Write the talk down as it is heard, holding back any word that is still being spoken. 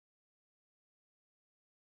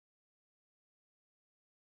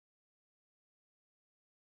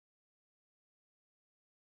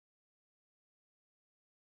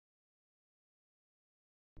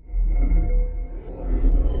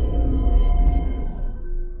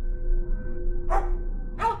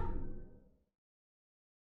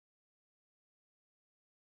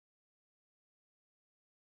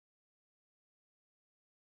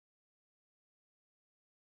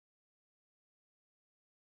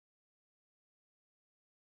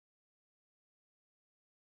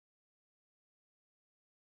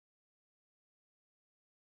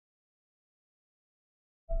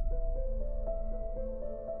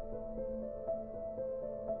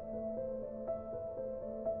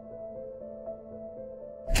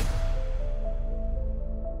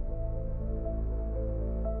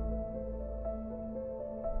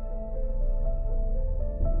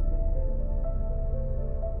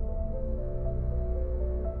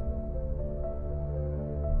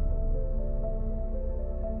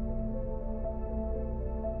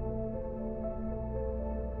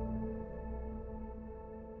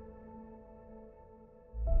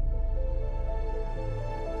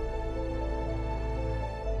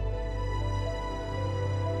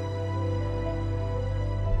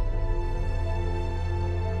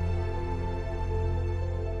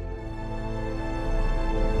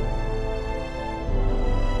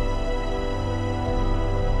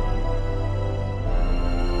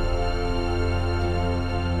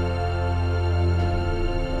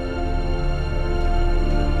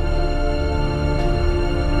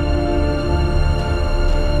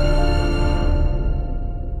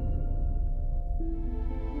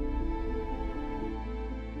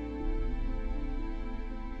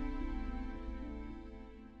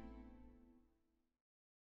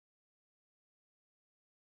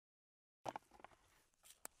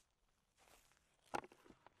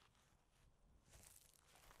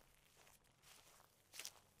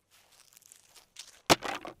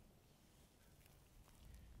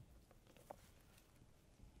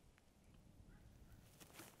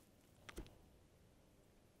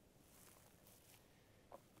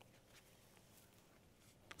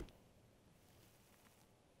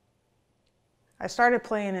I started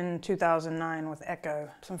playing in 2009 with Echo.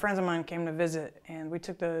 Some friends of mine came to visit and we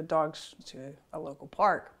took the dogs to a local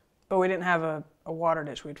park, but we didn't have a water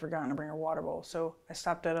dish. We'd forgotten to bring a water bowl. So I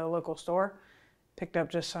stopped at a local store, picked up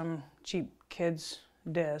just some cheap kids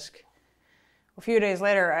disc. A few days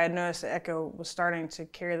later, I had noticed that Echo was starting to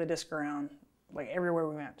carry the disc around like everywhere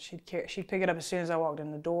we went. She'd pick it up as soon as I walked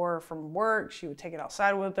in the door from work. She would take it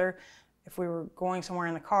outside with her. If we were going somewhere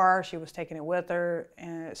in the car, she was taking it with her.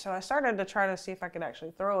 And so I started to try to see if I could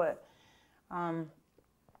actually throw it. And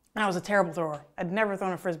I was a terrible thrower. I'd never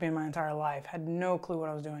thrown a Frisbee in my entire life. Had no clue what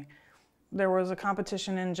I was doing. There was a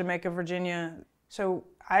competition in Jamaica, Virginia. So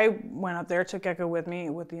I went up there, took Echo with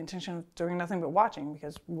me with the intention of doing nothing but watching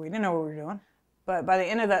because we didn't know what we were doing. But by the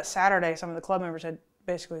end of that Saturday, some of the club members had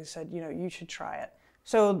basically said, you know, you should try it.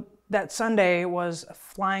 So that Sunday was a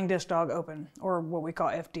Flying Disc Dog Open, or what we call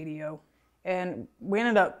FDDO. And we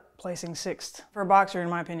ended up placing 6th. For a boxer, in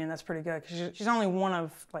my opinion, that's pretty good, because she's only one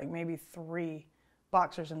of like maybe 3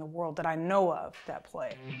 boxers in the world that I know of that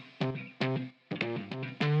play.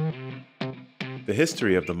 The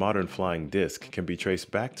history of the modern flying disc can be traced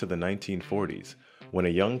back to the 1940s, when a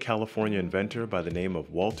young California inventor by the name of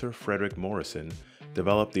Walter Frederick Morrison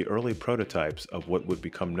developed the early prototypes of what would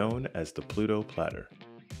become known as the Pluto Platter.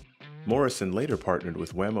 Morrison later partnered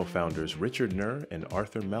with Wham-O founders Richard Nurr and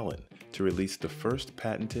Arthur Mellon to release the first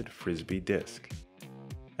patented Frisbee disc.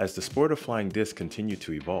 As the sport of flying disc continued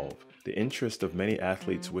to evolve, the interest of many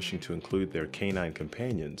athletes wishing to include their canine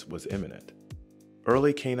companions was imminent.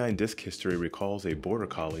 Early canine disc history recalls a border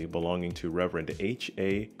collie belonging to Reverend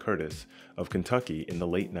H.A. Curtis of Kentucky in the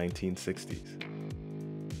late 1960s.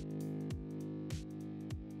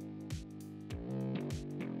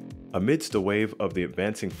 Amidst a wave of the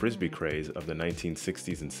advancing Frisbee craze of the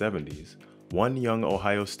 1960s and 70s, one young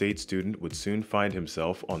Ohio State student would soon find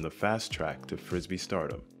himself on the fast track to Frisbee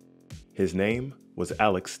stardom. His name was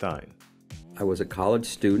Alex Stein. I was a college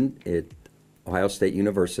student at Ohio State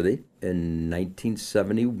University in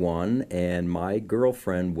 1971, and my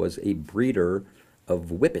girlfriend was a breeder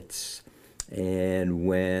of Whippets. And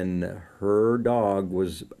when her dog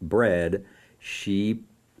was bred, she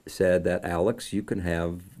said that, Alex, you can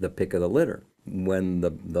have the pick of the litter. When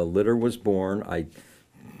the litter was born, I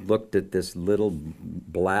looked at this little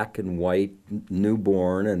black and white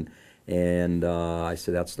newborn, and I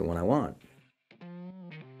said, that's the one I want.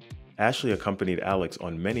 Ashley accompanied Alex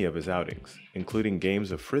on many of his outings, including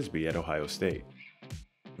games of Frisbee at Ohio State.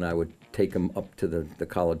 And I would take him up to the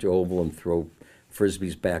college oval and throw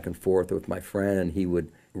Frisbees back and forth with my friend, and he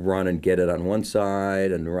would run and get it on one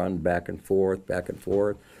side and run back and forth.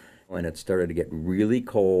 And it started to get really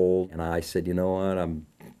cold, and I said, you know what, I'm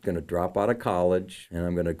going to drop out of college, and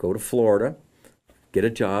I'm going to go to Florida, get a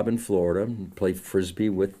job in Florida, and play Frisbee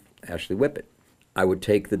with Ashley Whippet. I would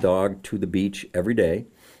take the dog to the beach every day,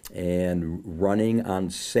 and running on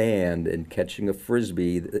sand and catching a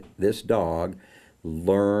Frisbee, this dog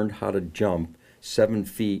learned how to jump 7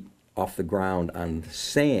 feet off the ground on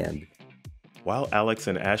sand. While Alex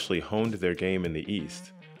and Ashley honed their game in the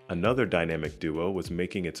East, another dynamic duo was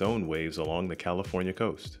making its own waves along the California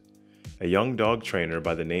coast. a young dog trainer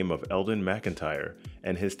by the name of Eldon McIntire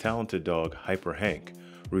and his talented dog Hyper Hank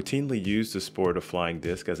routinely used the sport of flying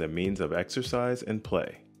disc as a means of exercise and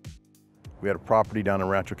play. We had a property down in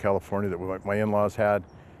Rancho, California that my in-laws had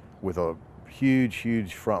with a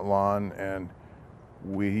huge front lawn, and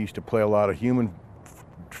we used to play a lot of human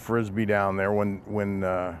frisbee down there when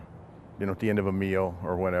at the end of a meal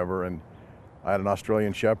or whatever. And I had an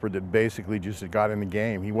Australian Shepherd that basically just got in the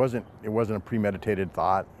game. It wasn't a premeditated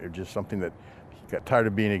thought. It was just something that he got tired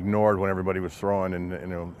of being ignored when everybody was throwing, and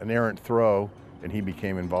an errant throw, and he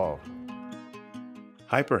became involved.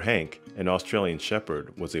 Hyper Hank, an Australian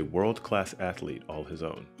Shepherd, was a world-class athlete all his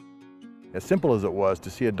own. As simple as it was,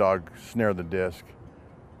 to see a dog snare the disc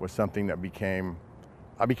was something that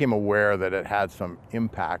I became aware that it had some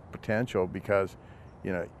impact potential, because,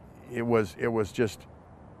 it was just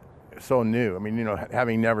so new. I mean,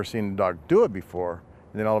 having never seen a dog do it before,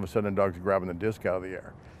 and then all of a sudden a dog's grabbing the disc out of the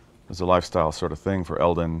air. It was a lifestyle sort of thing for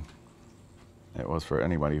Eldon. It was for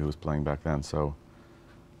anybody who was playing back then. So,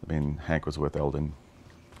 I mean, Hank was with Eldon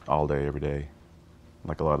all day, every day,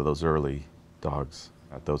 like a lot of those early dogs.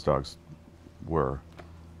 Those dogs were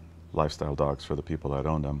lifestyle dogs for the people that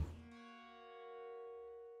owned them.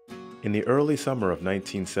 In the early summer of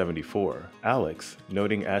 1974, Alex,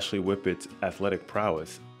 noting Ashley Whippet's athletic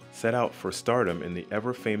prowess, set out for stardom in the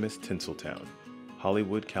ever-famous Tinseltown,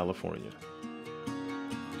 Hollywood, California.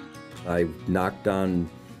 I knocked on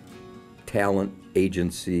talent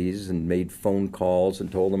agencies and made phone calls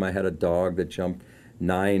and told them I had a dog that jumped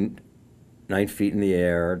 9 feet in the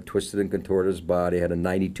air, twisted and contorted his body, had a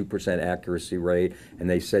 92% accuracy rate, and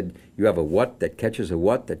they said, "You have a what that catches a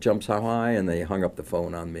what that jumps how high?" And they hung up the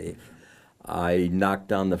phone on me. I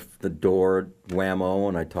knocked on the door at Whammo,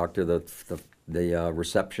 and I talked to the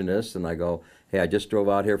receptionist, and I go, "Hey, I just drove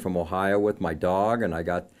out here from Ohio with my dog, and I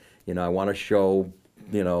got, I want to show,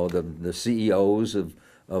 the CEOs of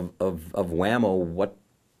Whammo what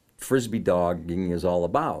frisbee dogging is all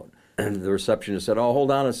about." And the receptionist said, "Oh, hold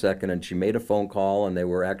on a second," and she made a phone call, and they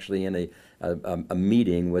were actually in a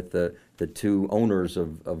meeting with the two owners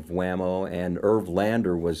of Whammo, and Irv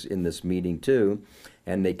Lander was in this meeting too.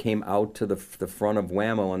 And they came out to the front of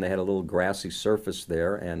Whammo, and they had a little grassy surface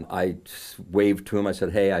there, and I waved to him. I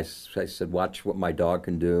said, "Hey," I said, "watch what my dog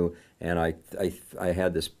can do." And I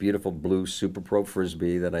had this beautiful blue Super Pro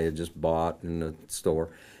Frisbee that I had just bought in the store,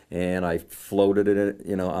 and I floated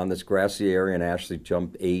it, on this grassy area, and Ashley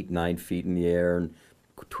jumped 8-9 feet in the air and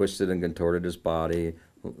twisted and contorted his body,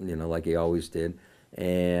 like he always did.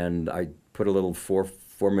 And I put a little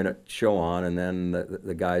four-minute show on, and then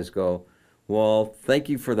the guys go, "Well, thank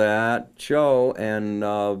you for that show, and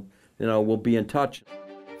we'll be in touch."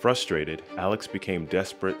 Frustrated, Alex became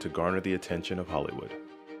desperate to garner the attention of Hollywood.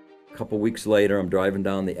 A couple weeks later, I'm driving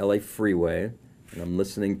down the LA freeway, and I'm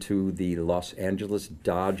listening to the Los Angeles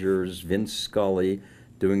Dodgers, Vince Scully,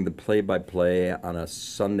 doing the play-by-play on a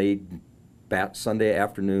Sunday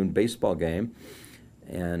afternoon baseball game.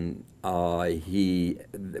 And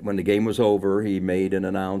when the game was over, he made an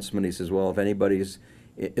announcement. He says, "Well, if anybody's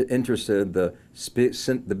interested, the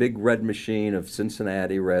big red machine of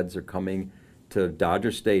Cincinnati Reds are coming to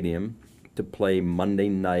Dodger Stadium to play Monday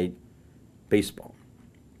night baseball."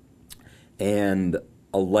 And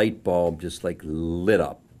a light bulb just lit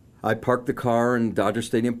up. I parked the car in Dodger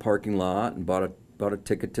Stadium parking lot and bought a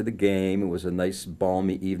ticket to the game. It was a nice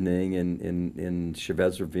balmy evening in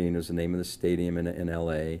Chavez Ravine, was the name of the stadium in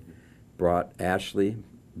LA. Brought Ashley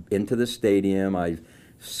into the stadium. I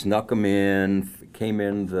snuck him in, came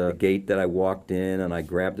in the gate that I walked in, and I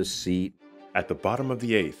grabbed a seat. At the bottom of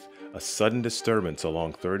the eighth, a sudden disturbance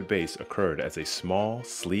along third base occurred as a small,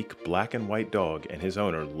 sleek, black and white dog and his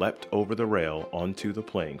owner leapt over the rail onto the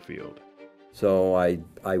playing field. So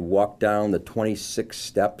I walked down the 26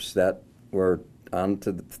 steps that were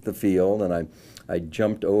onto the field, and I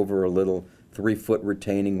jumped over a little 3-foot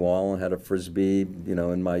retaining wall and had a frisbee,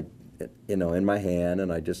 in my hand,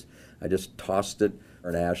 and I just tossed it,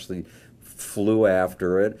 and Ashley flew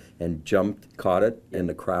after it and caught it, and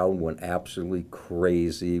the crowd went absolutely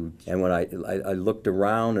crazy. And when I looked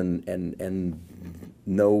around and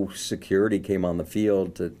no security came on the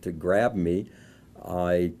field to grab me,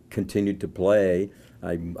 I continued to play.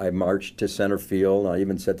 I marched to center field. I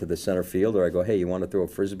even said to the center fielder, I go, "Hey, you want to throw a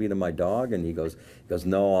frisbee to my dog?" And he goes,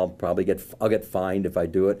 "No, I'll get fined if I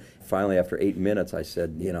do it." Finally, after 8 minutes, I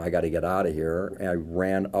said, I got to get out of here. And I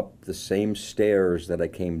ran up the same stairs that I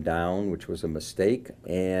came down, which was a mistake.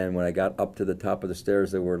 And when I got up to the top of the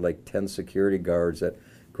stairs, there were 10 security guards that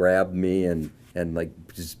grabbed me and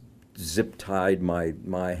just zip tied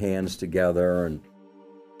my hands together. And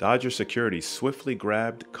Dodger security swiftly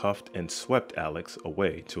grabbed, cuffed, and swept Alex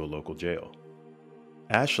away to a local jail.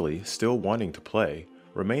 Ashley, still wanting to play,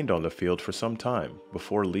 remained on the field for some time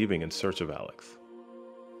before leaving in search of Alex.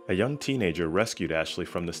 A young teenager rescued Ashley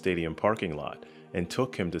from the stadium parking lot and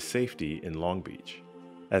took him to safety in Long Beach.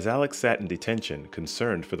 As Alex sat in detention,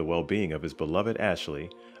 concerned for the well-being of his beloved Ashley,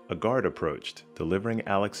 a guard approached, delivering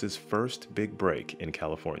Alex's first big break in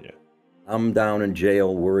California. I'm down in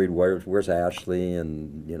jail, worried, where's Ashley,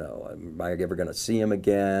 and, am I ever going to see him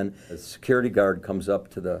again? A security guard comes up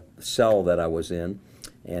to the cell that I was in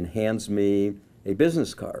and hands me a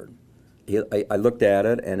business card. I looked at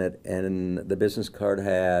it, and the business card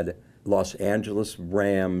had Los Angeles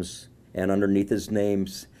Rams, and underneath his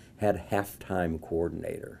names had halftime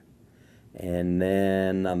coordinator. And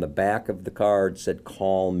then on the back of the card said,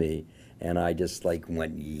 "Call me." And I just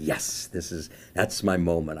went, yes, that's my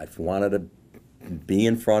moment. I wanted to be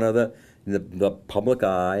in front of the public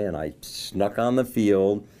eye, and I snuck on the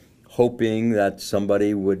field, hoping that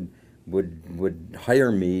somebody would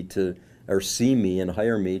hire me or see me and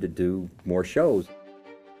hire me to do more shows.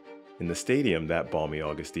 In the stadium that balmy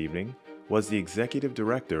August evening was the executive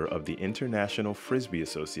director of the International Frisbee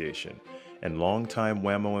Association and longtime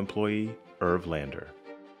Wham-O employee, Irv Lander.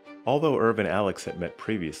 Although Irv and Alex had met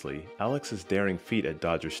previously, Alex's daring feat at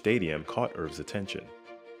Dodger Stadium caught Irv's attention.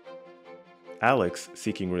 Alex,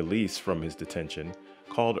 seeking release from his detention,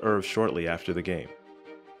 called Irv shortly after the game.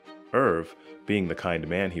 Irv, being the kind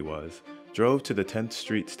man he was, drove to the 10th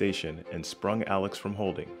Street station and sprung Alex from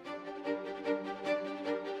holding.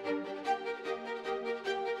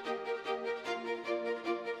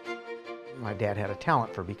 My dad had a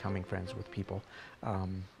talent for becoming friends with people,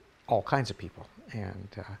 all kinds of people, and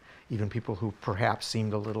even people who perhaps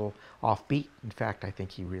seemed a little offbeat. In fact, I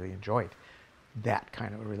think he really enjoyed that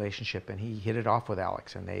kind of a relationship, and he hit it off with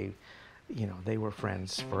Alex, and they were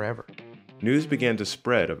friends forever. News began to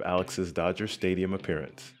spread of Alex's Dodger Stadium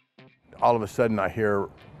appearance. All of a sudden I hear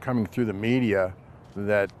coming through the media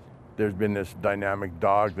that there's been this dynamic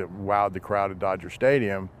dog that wowed the crowd at Dodger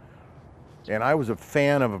Stadium. And I was a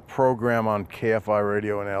fan of a program on KFI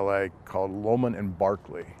radio in LA called Lohman and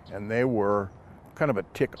Barkley. And they were kind of a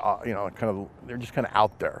they're just kind of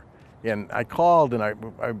out there. And I called and I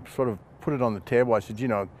sort of put it on the table. I said, there's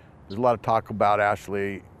a lot of talk about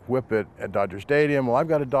Ashley Whippet at Dodger Stadium. Well, I've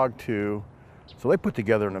got a dog too. So they put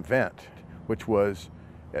together an event, which was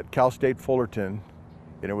at Cal State Fullerton,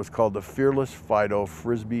 and it was called the Fearless Fido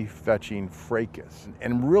Frisbee Fetching Fracas.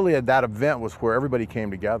 And really at that event was where everybody came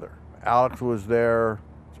together. Alex was there,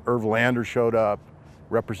 Irv Lander showed up,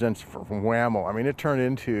 represents from Wham-O. I mean, it turned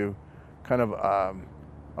into kind of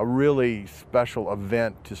a really special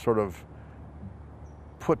event to sort of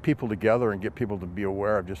put people together and get people to be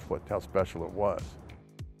aware of just how special it was.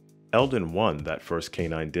 Eldon won that first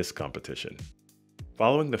Canine Disc competition.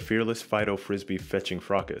 Following the Fearless Fido Frisbee Fetching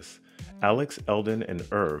Fracas, Alex, Eldon, and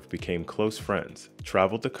Irv became close friends,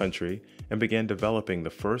 traveled the country, and began developing the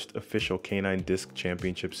first official Canine Disc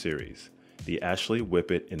Championship Series, the Ashley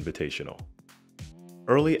Whippet Invitational.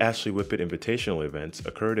 Early Ashley Whippet Invitational events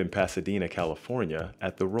occurred in Pasadena, California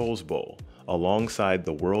at the Rose Bowl, alongside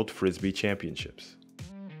the World Frisbee Championships.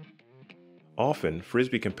 Often,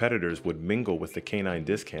 Frisbee competitors would mingle with the canine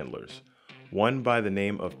disc handlers. One by the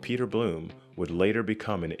name of Peter Bloeme would later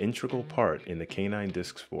become an integral part in the canine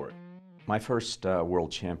disc sport. My first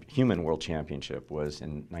human world championship was in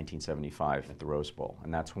 1975 at the Rose Bowl,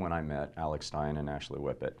 and that's when I met Alex Stein and Ashley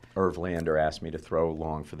Whippet. Irv Lander asked me to throw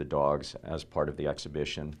along for the dogs as part of the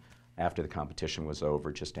exhibition after the competition was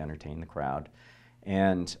over, just to entertain the crowd.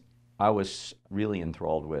 And I was really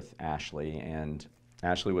enthralled with Ashley, and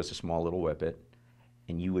Ashley was a small little whippet,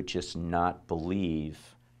 and you would just not believe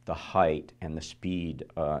the height and the speed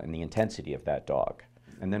and the intensity of that dog.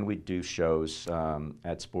 And then we'd do shows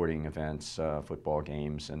at sporting events, football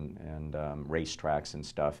games and racetracks and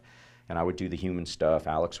stuff. And I would do the human stuff,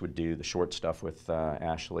 Alex would do the short stuff with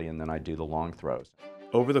Ashley, and then I'd do the long throws.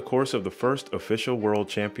 Over the course of the first official World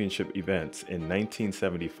Championship events in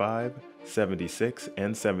 1975, 76,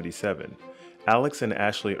 and 77, Alex and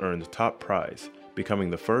Ashley earned top prize,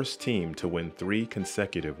 becoming the first team to win 3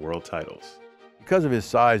 consecutive world titles. Because of his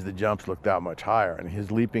size, the jumps looked that much higher, and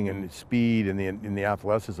his leaping and his speed and the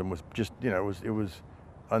athleticism was just, it was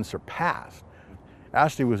unsurpassed.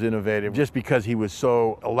 Ashley was innovative just because he was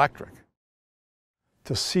so electric.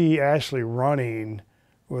 To see Ashley running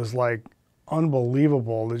was like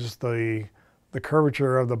unbelievable. Just the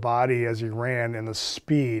curvature of the body as he ran and the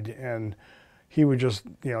speed, and he would just,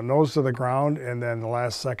 nose to the ground, and then the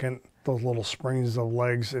last second, those little springs of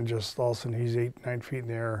legs, and just all of a sudden he's 8, 9 feet in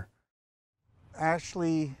the air.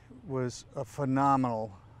 Ashley was a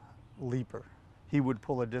phenomenal leaper. He would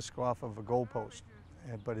pull a disc off of a goalpost,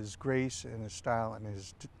 but his grace and his style and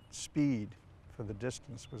his speed for the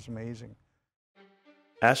distance was amazing.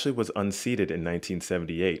 Ashley was unseated in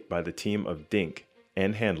 1978 by the team of Dink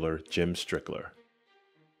and handler Jim Strickler.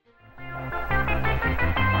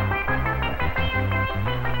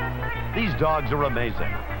 These dogs are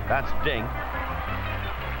amazing. That's Dink.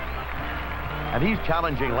 And he's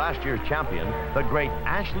challenging last year's champion, the great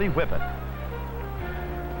Ashley Whippet.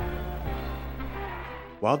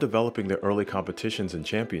 While developing the early competitions and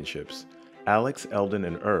championships, Alex, Eldon,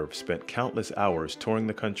 and Irv spent countless hours touring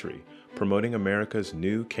the country, promoting America's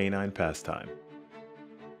new canine pastime.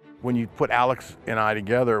 When you put Alex and I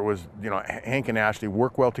together, it was, Hank and Ashley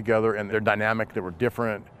work well together and they're dynamic, they were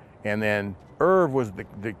different. And then Irv was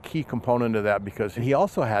the key component of that because he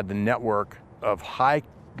also had the network of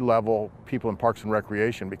high-level people in Parks and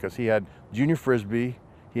Recreation because he had junior Frisbee,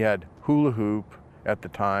 he had hula hoop at the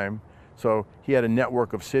time. So he had a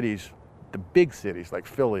network of cities, the big cities like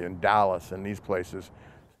Philly and Dallas and these places.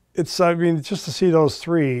 I mean, just to see those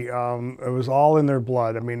three, it was all in their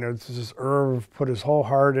blood. I mean, it's just Irv put his whole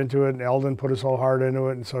heart into it, and Eldon put his whole heart into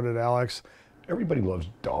it, and so did Alex. Everybody loves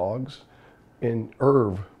dogs, and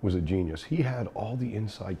Irv was a genius. He had all the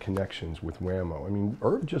inside connections with Whammo. I mean,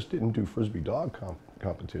 Irv just didn't do Frisbee dog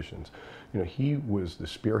competitions. He was the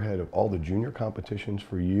spearhead of all the junior competitions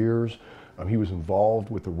for years. He was involved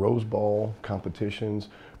with the Rose Bowl competitions.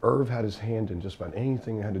 Irv had his hand in just about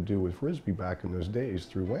anything that had to do with Frisbee back in those days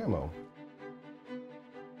through Whammo.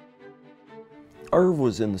 Irv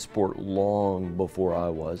was in the sport long before I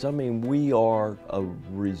was. I mean, we are a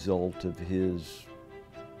result of his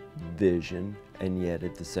vision, and yet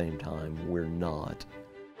at the same time, we're not.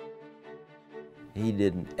 He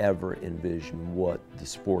didn't ever envision what the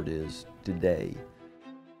sport is today.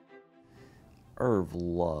 Irv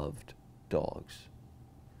loved dogs.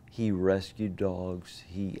 He rescued dogs.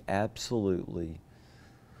 He absolutely,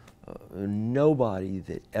 nobody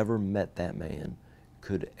that ever met that man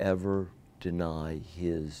could ever deny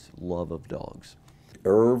his love of dogs.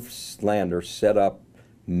 Irv Slander set up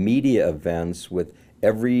media events with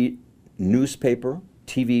every newspaper,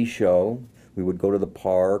 TV show. We would go to the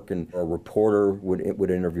park and a reporter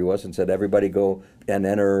would interview us and said, everybody go and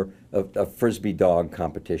enter a Frisbee dog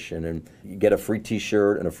competition and you get a free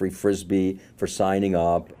t-shirt and a free Frisbee for signing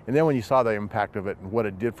up. And then when you saw the impact of it and what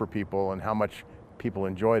it did for people and how much people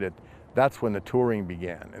enjoyed it, that's when the touring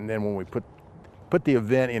began. And then when we put the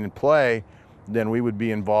event in play, then we would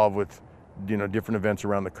be involved with different events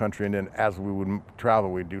around the country, and then as we would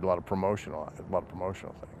travel, we'd do a lot of promotional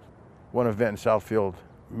things. One event in Southfield,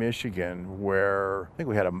 Michigan, where I think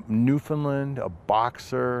we had a Newfoundland, a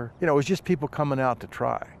boxer. It was just people coming out to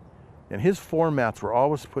try. And his formats were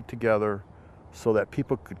always put together so that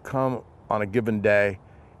people could come on a given day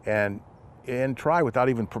and try without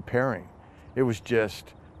even preparing. It was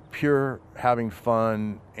just pure having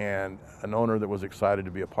fun and an owner that was excited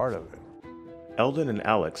to be a part of it. Eldon and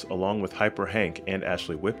Alex, along with Hyper Hank and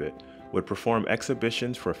Ashley Whippet, would perform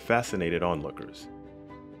exhibitions for fascinated onlookers.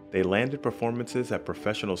 They landed performances at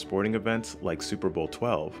professional sporting events like Super Bowl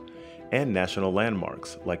XII and national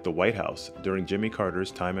landmarks like the White House during Jimmy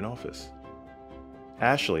Carter's time in office.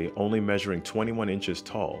 Ashley, only measuring 21 inches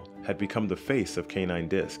tall, had become the face of Canine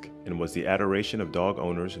Disc and was the adoration of dog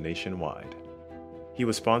owners nationwide. He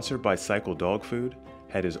was sponsored by Cycle Dog Food,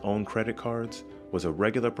 had his own credit cards, was a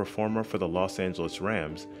regular performer for the Los Angeles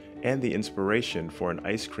Rams, and the inspiration for an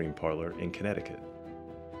ice cream parlor in Connecticut.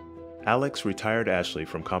 Alex retired Ashley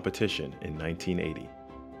from competition in 1980.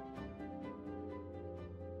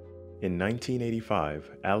 In 1985,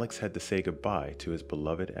 Alex had to say goodbye to his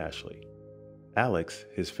beloved Ashley. Alex,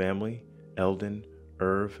 his family, Eldon,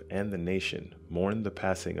 Irv, and the nation mourned the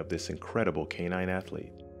passing of this incredible canine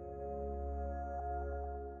athlete.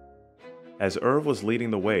 As Irv was leading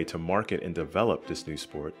the way to market and develop this new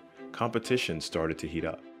sport, competition started to heat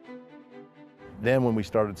up. Then when we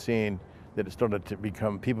started seeing that it started to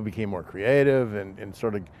people became more creative and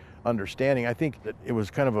sort of understanding, I think that it was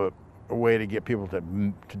kind of a way to get people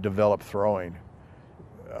to develop throwing.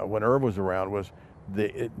 When Irv was around was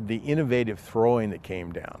the innovative throwing that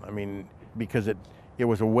came down. I mean, because it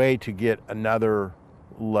was a way to get another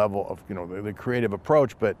level of, the creative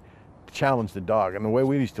approach, but challenge the dog. And the way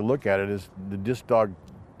we used to look at it is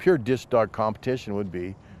pure disc dog competition would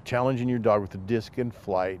be challenging your dog with a disc in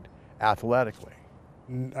flight athletically.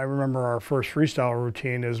 I remember our first freestyle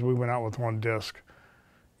routine is we went out with one disc.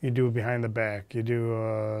 You do it behind the back, you do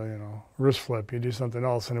wrist flip, you do something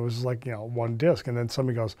else, and it was like, one disc. And then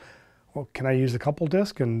somebody goes, well, can I use a couple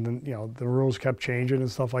discs? And then, the rules kept changing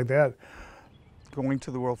and stuff like that. Going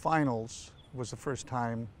to the World Finals was the first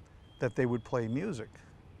time that they would play music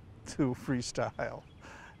to freestyle.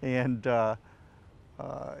 And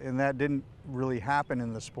that didn't really happen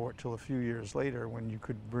in the sport till a few years later when you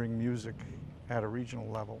could bring music at a regional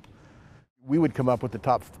level. We would come up with the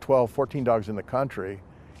top 12, 14 dogs in the country,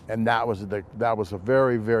 and that was a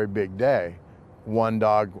very, very big day. One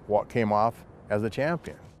dog came off as the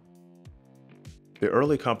champion. The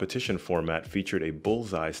early competition format featured a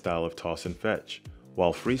bullseye style of toss and fetch,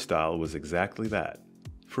 while freestyle was exactly that,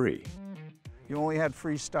 free. You only had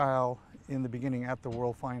freestyle in the beginning at the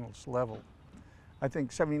World Finals level. I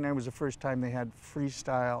think '79 was the first time they had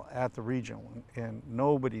freestyle at the regional, and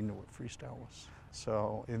nobody knew what freestyle was.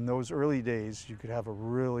 So in those early days, you could have a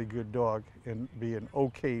really good dog and be an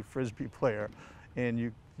okay Frisbee player, and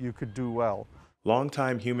you could do well.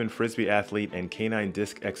 Longtime human Frisbee athlete and canine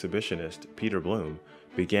disc exhibitionist Peter Bloeme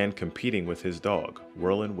began competing with his dog,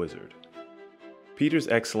 Whirlin' Wizard. Peter's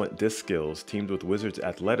excellent disc skills teamed with Wizard's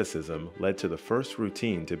athleticism led to the first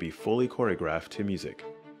routine to be fully choreographed to music.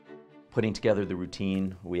 Putting together the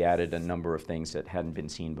routine, we added a number of things that hadn't been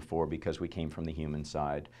seen before because we came from the human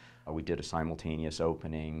side. We did a simultaneous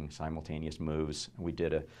opening, simultaneous moves. We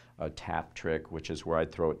did a tap trick, which is where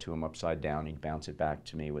I'd throw it to him upside down. He'd bounce it back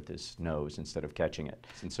to me with his nose instead of catching it.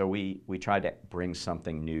 And so we tried to bring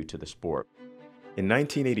something new to the sport. In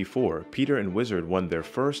 1984, Peter and Wizard won their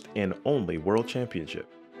first and only world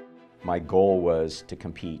championship. My goal was to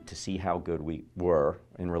compete, to see how good we were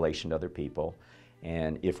in relation to other people.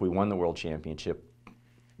 And if we won the world championship,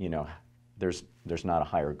 you know, there's not a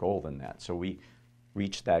higher goal than that. So we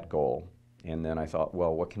reached that goal, and then I thought,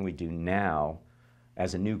 well, what can we do now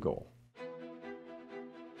as a new goal?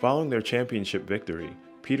 Following their championship victory,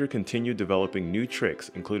 Peter continued developing new tricks,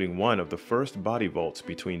 including one of the first body vaults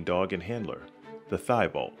between dog and handler, the thigh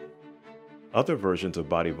vault. Other versions of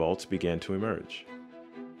body vaults began to emerge.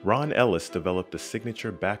 Ron Ellis developed the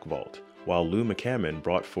signature back vault, while Lou McCammon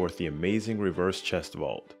brought forth the amazing reverse chest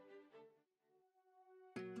vault.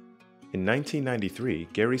 In 1993,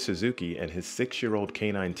 Gary Suzuki and his 6-year-old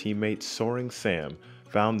canine teammate Soaring Sam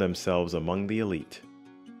found themselves among the elite.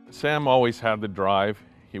 Sam always had the drive.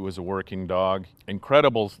 He was a working dog.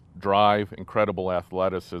 Incredible drive, incredible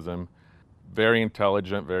athleticism, very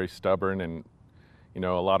intelligent, very stubborn, and you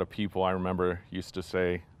know, a lot of people I remember used to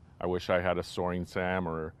say, I wish I had a Soaring Sam,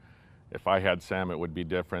 or if I had Sam it would be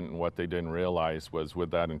different, and what they didn't realize was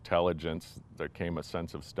with that intelligence there came a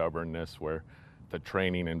sense of stubbornness where the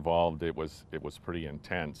training involved, it was pretty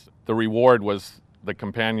intense. The reward was the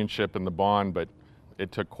companionship and the bond, but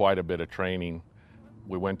it took quite a bit of training.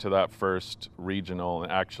 We went to that first regional,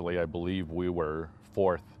 and actually I believe we were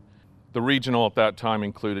 4th. The regional at that time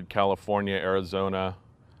included California, Arizona,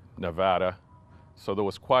 Nevada, so there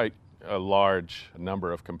was quite a large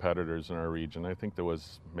number of competitors in our region. I think there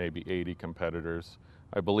was maybe 80 competitors.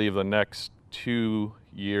 I believe the next 2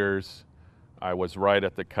 years I was right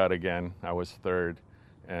at the cut again. I was 3rd,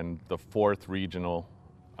 and the 4th regional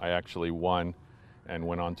I actually won and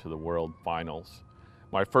went on to the World Finals.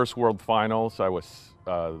 My first World Finals I was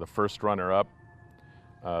the first runner-up.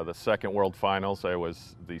 The second World Finals I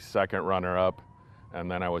was the second runner-up,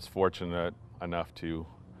 and then I was fortunate enough to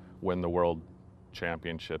win the World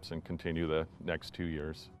Championships and continue the next 2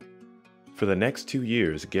 years. For the next 2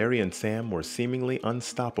 years, Gary and Sam were seemingly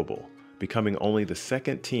unstoppable, becoming only the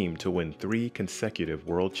 2nd team to win 3 consecutive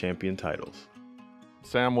world champion titles.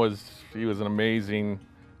 Sam was an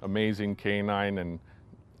amazing canine and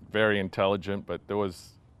very intelligent, but there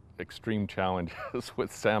was extreme challenges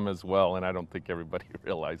with Sam as well, and I don't think everybody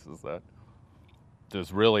realizes that.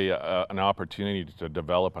 There's really an opportunity to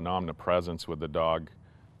develop an omnipresence with the dog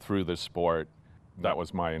through the sport. That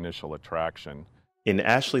was my initial attraction. In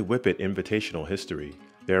Ashley Whippet Invitational history,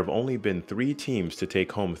 there have only been 3 teams to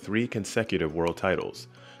take home 3 consecutive world titles,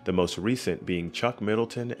 the most recent being Chuck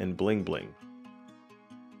Middleton and Bling Bling.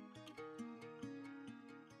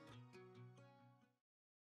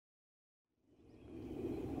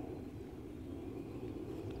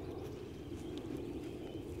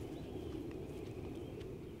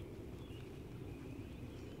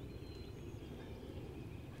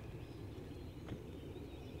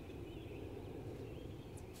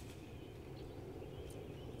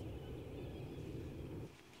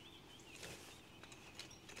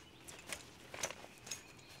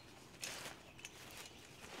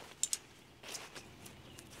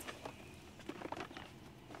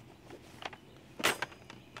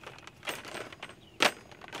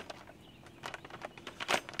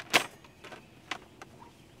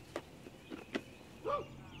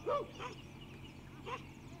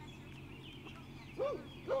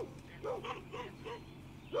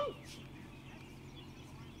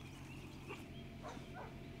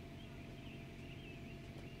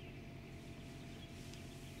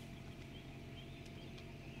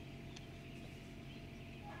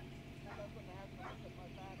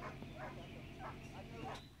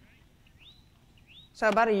 So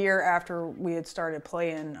about a year after we had started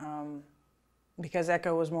playing, because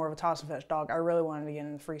Echo was more of a toss and fetch dog, I really wanted to get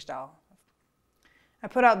into freestyle. I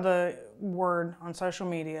put out the word on social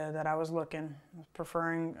media that I was looking,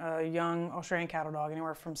 preferring a young Australian cattle dog,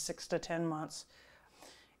 anywhere from 6 to 10 months.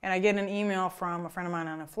 And I get an email from a friend of mine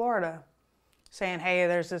out in Florida saying, hey,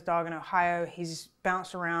 there's this dog in Ohio. He's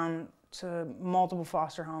bounced around to multiple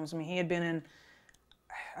foster homes. I mean, he had been in,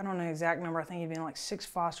 I don't know the exact number, I think he'd been in like 6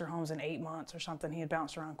 foster homes in 8 months or something. He had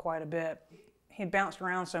bounced around quite a bit. He had bounced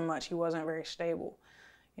around so much he wasn't very stable.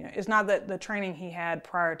 You know, it's not that the training he had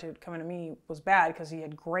prior to coming to me was bad, because he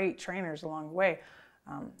had great trainers along the way.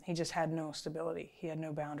 He just had no stability. He had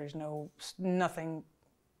no boundaries, nothing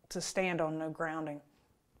to stand on, no grounding.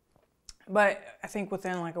 But I think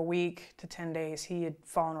within like a week to 10 days, he had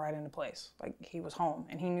fallen right into place. Like, he was home,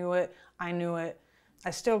 and he knew it. I knew it. I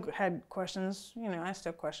still had questions. You know, I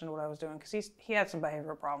still questioned what I was doing, because he had some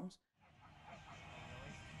behavioral problems.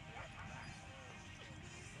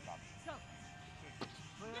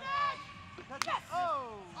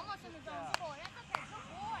 Oh! Almost in the zone. Good boy. That's okay. Good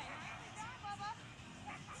boy. Good job, Bubba.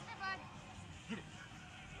 Hey, bud. Get it.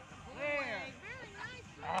 There. Very nice.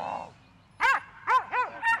 Oh.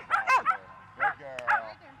 Good girl. Right there. Here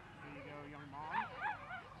you go, young mom.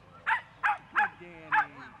 Good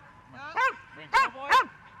Danny. Bring it, boy. Whoop.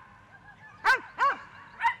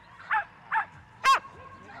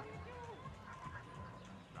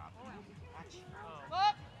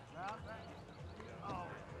 Oh.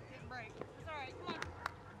 Take a break. It's all right. Come on.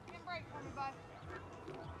 Take a break for me, bud.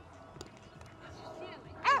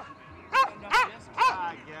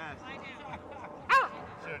 I guess.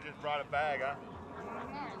 Should have just brought a bag, huh?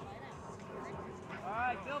 All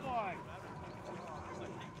right, Bill boy.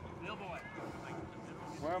 Bill boy.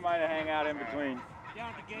 Where am I to hang out in between?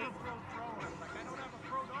 Down at the gate. I don't have a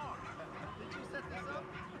pro dog. Did you set this up?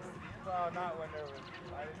 Well, not when there was.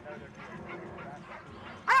 I didn't know there'd be a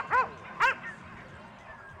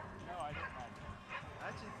No, I didn't know.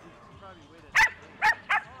 Actually, you probably waited. Do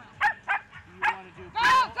you want to do Go,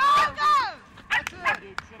 go, go! That's it. Do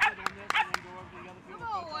triplet on this and then go over to the other field. Good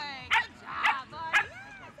boy. Good job, buddy.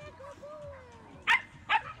 Good boy.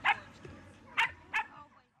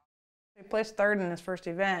 He placed third in his first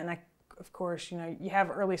event, and of course, you know, you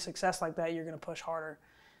have early success like that, you're going to push harder.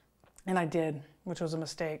 And I did, which was a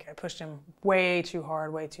mistake. I pushed him way too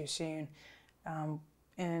hard, way too soon.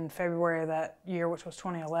 In February of that year, which was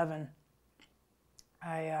 2011,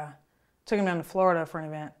 I took him down to Florida for an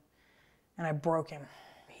event, and I broke him.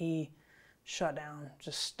 He shut down,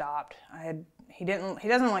 just stopped. He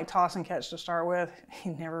doesn't like toss and catch to start with. He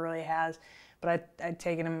never really has. But I'd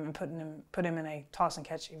taken him and put him in a toss and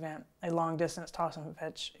catch event, a long distance toss and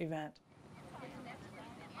catch event.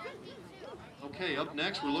 Okay, up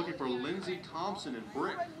next we're looking for Lindsay Thompson in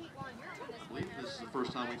Brick. I believe this is the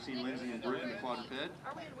first time we've seen Lindsay in Brick in the quadruped.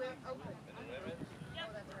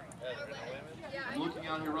 I'm looking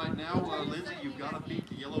out here right now, Lindsay, you've got to beat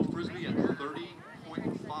the yellow frisbee at 30.5. If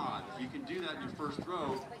you can do that in your first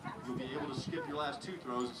throw, you'll be able to skip your last 2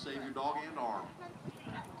 throws and save your dog and arm.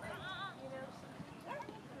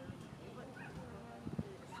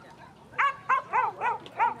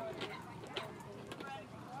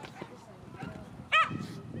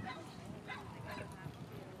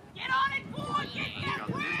 Get on it, boy! Get there!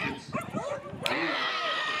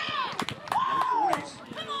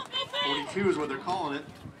 42 is what they're calling it.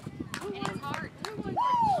 It's hard.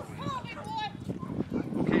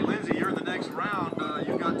 Okay, Lindsay, you're in the next round.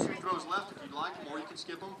 You've got 2 throws left if you'd like them, or you can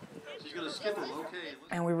skip them. She's going to skip them. Okay.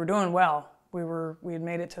 And we were doing well. We had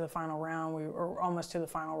made it to the final round. We were almost to the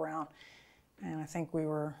final round, and I think we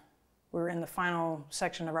were in the final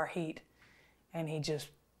section of our heat, and he just,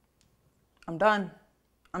 I'm done.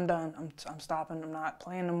 I'm stopping. I'm not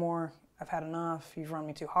playing no more. I've had enough. You've run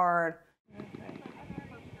me too hard.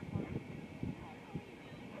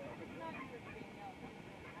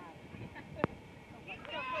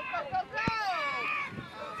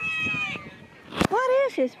 What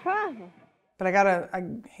is his problem? But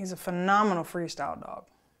he's a phenomenal freestyle dog.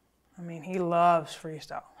 I mean, he loves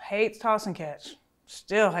freestyle. Hates toss and catch.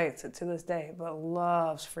 Still hates it to this day, but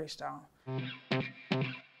loves freestyle.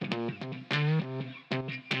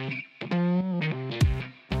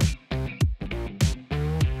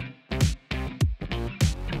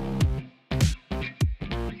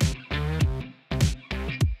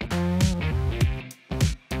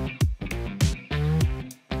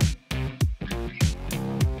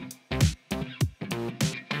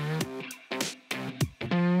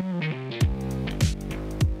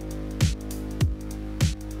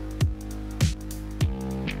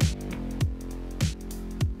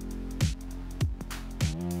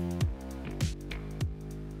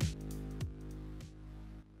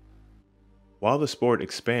 While the sport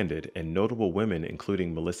expanded and notable women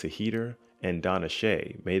including Melissa Heeter and Donna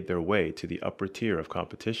Shea made their way to the upper tier of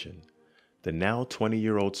competition, the now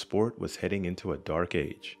 20-year-old sport was heading into a dark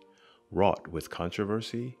age, wrought with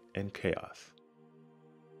controversy and chaos.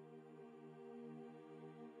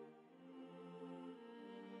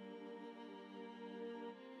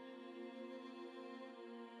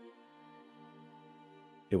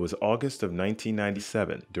 It was August of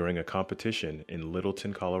 1997 during a competition in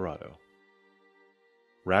Littleton, Colorado.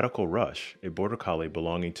 Radical Rush, a border collie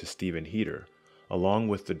belonging to Stephen Heeter, along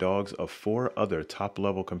with the dogs of 4 other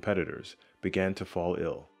top-level competitors, began to fall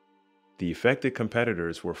ill. The affected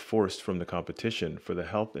competitors were forced from the competition for the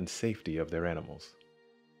health and safety of their animals.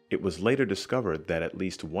 It was later discovered that at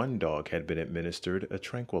least one dog had been administered a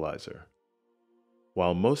tranquilizer.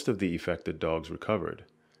 While most of the affected dogs recovered,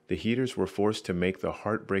 the Heeters were forced to make the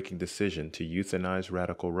heartbreaking decision to euthanize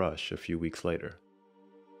Radical Rush a few weeks later.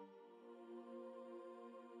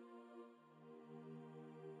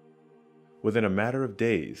 Within a matter of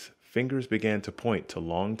days, fingers began to point to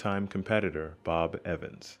longtime competitor Bob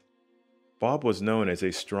Evans. Bob was known as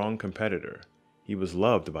a strong competitor. He was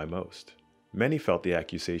loved by most. Many felt the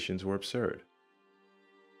accusations were absurd.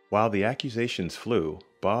 While the accusations flew,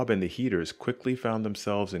 Bob and the Heeters quickly found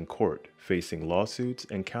themselves in court, facing lawsuits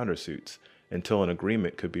and countersuits until an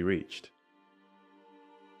agreement could be reached.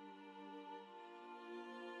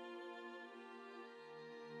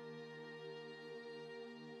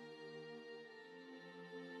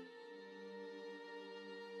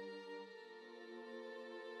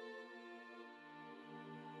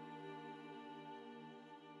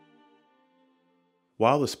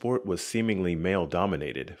 While the sport was seemingly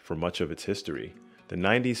male-dominated for much of its history, the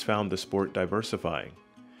 90s found the sport diversifying.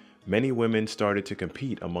 Many women started to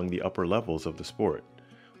compete among the upper levels of the sport.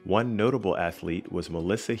 One notable athlete was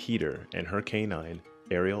Melissa Heeter and her canine,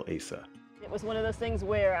 Ariel Asa. It was one of those things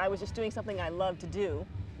where I was just doing something I loved to do,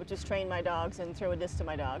 which is train my dogs and throw a disc to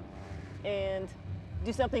my dog, and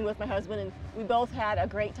do something with my husband, and we both had a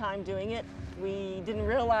great time doing it. We didn't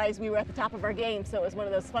realize we were at the top of our game, so it was one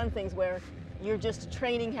of those fun things where you're just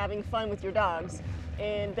training, having fun with your dogs,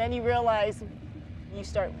 and then you realize you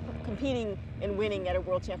start competing and winning at a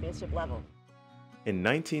world championship level. In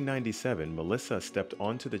 1997, Melissa stepped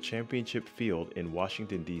onto the championship field in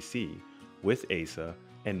Washington, D.C. with Asa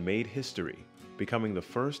and made history, becoming the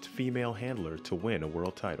first female handler to win a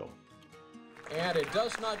world title. And it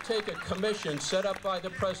does not take a commission set up by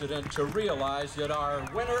the president to realize that our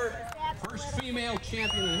winner, first female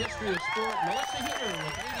champion in the history of sport, Melissa Heeter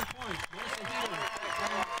with 80 points.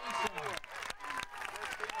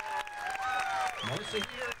 Melissa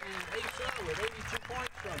Heeter and Asa with 82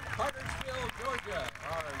 points from Cartersville, Georgia,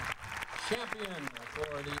 our champion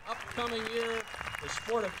for the upcoming year, the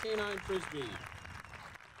sport of canine frisbee.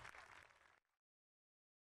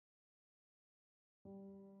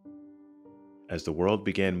 As the world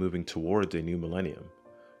began moving towards a new millennium,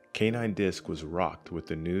 Canine Disc was rocked with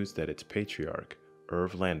the news that its patriarch,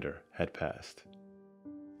 Irv Lander, had passed.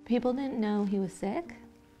 People didn't know he was sick.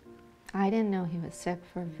 I didn't know he was sick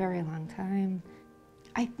for a very long time.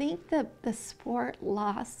 I think that the sport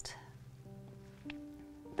lost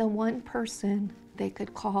the one person they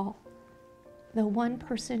could call, the one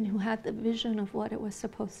person who had the vision of what it was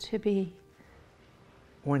supposed to be.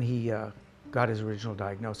 When he got his original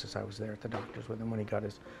diagnosis, I was there at the doctor's with him when he got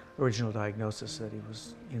his original diagnosis that he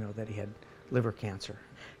was, that he had liver cancer.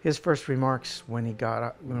 His first remarks when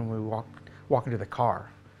we walked into the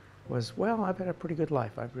car was, "Well, I've had a pretty good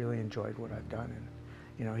life. I've really enjoyed what I've done."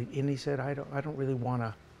 And he said, "I don't really want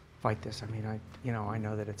to fight this. I mean, I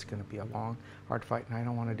know that it's going to be a long, hard fight, and I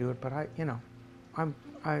don't want to do it. But I'm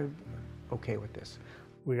okay with this."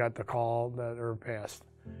 We got the call that Irv passed,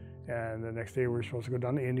 and the next day we were supposed to go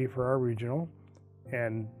down to Indy for our regional.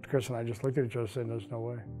 And Chris and I just looked at each other and said, "There's no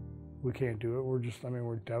way. We can't do it. We're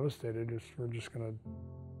devastated. We're just going to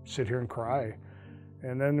sit here and cry."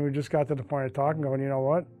 And then we just got to the point of talking, going, "You know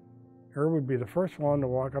what? Irv would be the first one to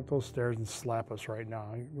walk up those stairs and slap us right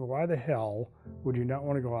now. Why the hell would you not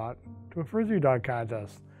want to go out to a frisbee dog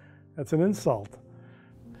contest? That's an insult."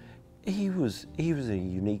 He was a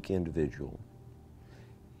unique individual.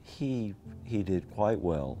 He did quite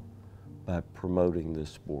well by promoting this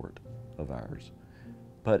sport of ours.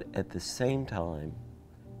 But at the same time,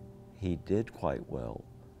 he did quite well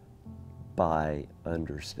by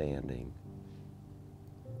understanding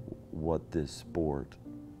what this sport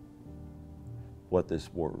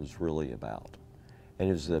was really about. And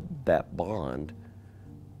it was that bond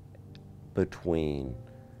between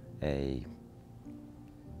a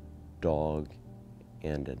dog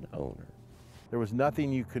and an owner. There was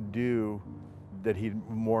nothing you could do that he'd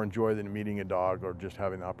more enjoy than meeting a dog or just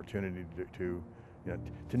having the opportunity to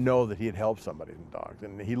know that he had helped somebody in dogs.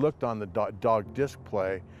 And he looked on the dog disc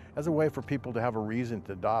play as a way for people to have a reason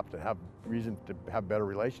to adopt, to have reason to have better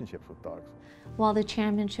relationships with dogs. While the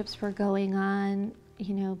championships were going on,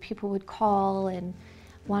 you know, people would call and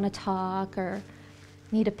want to talk or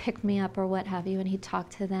need a pick-me-up or what have you, and he'd talk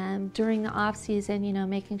to them. During the off-season, you know,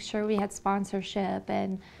 making sure we had sponsorship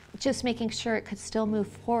and just making sure it could still move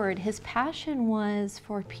forward. His passion was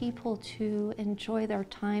for people to enjoy their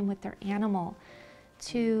time with their animal,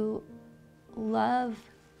 to love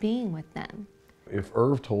being with them. If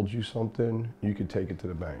Irv told you something, you could take it to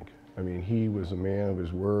the bank. I mean, he was a man of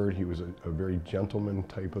his word. He was a very gentleman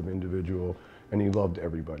type of individual, and he loved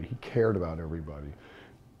everybody. He cared about everybody.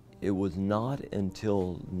 It was not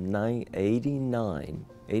until 89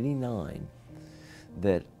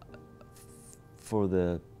 that for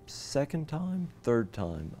the third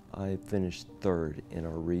time, I finished third in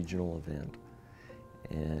our regional event.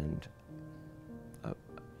 And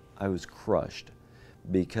I was crushed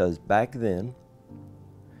because back then,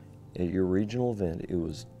 at your regional event, it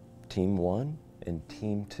was Team 1 and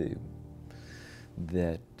Team 2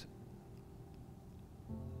 that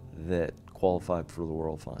qualified for the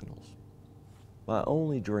World Finals. My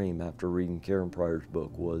only dream after reading Karen Pryor's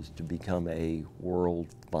book was to become a world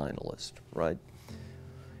finalist, right?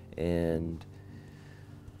 And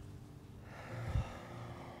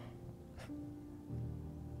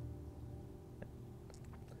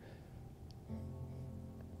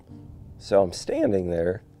so I'm standing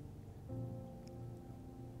there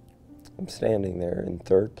in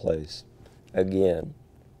third place again.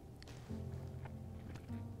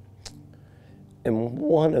 And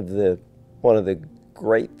one of the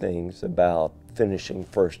great things about finishing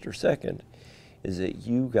first or second is that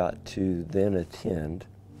you got to then attend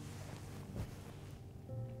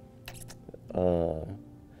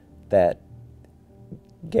that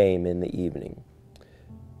game in the evening.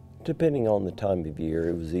 Depending on the time of year,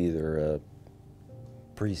 it was either a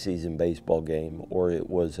preseason baseball game or it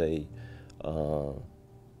was a fall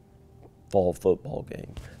football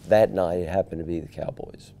game. That night it happened to be the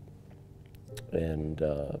Cowboys. And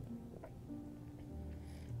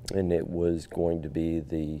it was going to be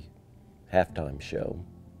the halftime show.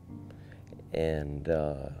 And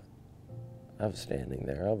I was standing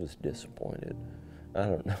there. I was disappointed. I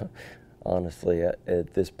don't know. Honestly,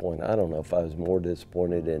 at this point, I don't know if I was more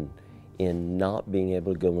disappointed in not being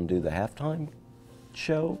able to go and do the halftime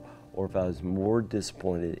show, or if I was more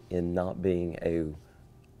disappointed in not being a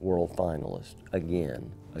world finalist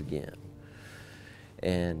again.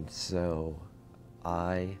 And so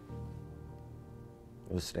I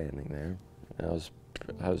was standing there.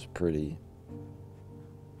 I was pretty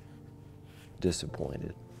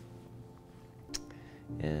disappointed.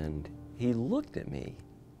 And he looked at me.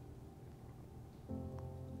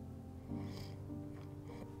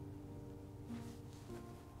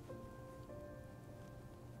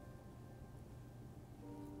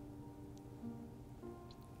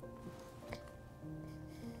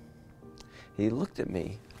 He looked at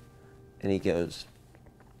me and he goes,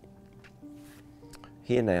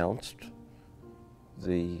 he announced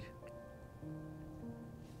the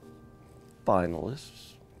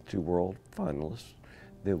finalists, 2 world finalists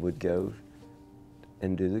that would go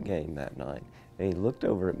and do the game that night. And he looked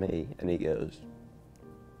over at me and he goes,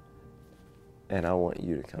 and I want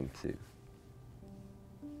you to come too.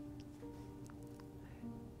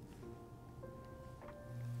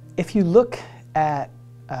 If you look at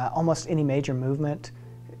almost any major movement,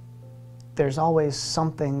 there's always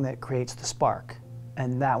something that creates the spark,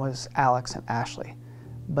 and that was Alex and Ashley.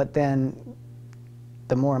 But then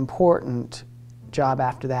the more important job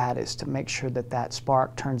after that is to make sure that that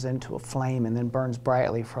spark turns into a flame and then burns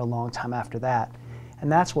brightly for a long time after that. And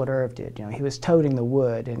that's what Irv did. You know, he was toting the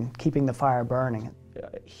wood and keeping the fire burning.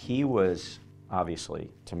 He was obviously,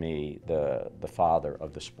 to me, the father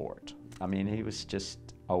of the sport. I mean, he was just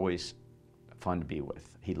always fun to be with.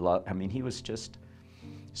 He was just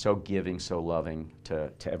so giving, so loving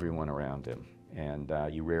to everyone around him. And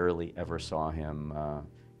you rarely ever saw him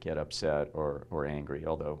get upset or angry,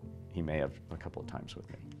 although he may have a couple of times with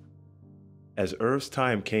me. As Irv's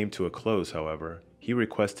time came to a close, however, he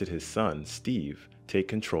requested his son, Steve, take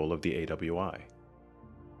control of the AWI.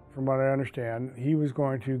 From what I understand, he was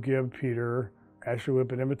going to give Peter Ashley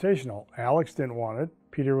Whippet Invitational. Alex didn't want it.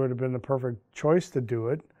 Peter would have been the perfect choice to do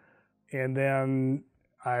it. And then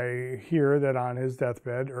I hear that on his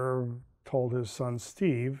deathbed, Irv told his son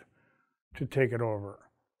Steve to take it over.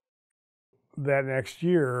 That next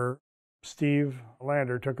year, Steve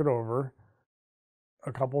Lander took it over.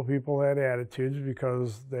 A couple of people had attitudes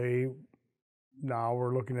because they Now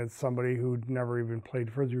we're looking at somebody who'd never even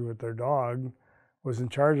played Frisbee with their dog, was in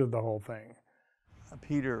charge of the whole thing.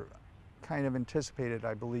 Peter kind of anticipated,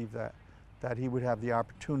 I believe, that he would have the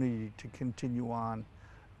opportunity to continue on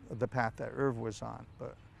the path that Irv was on.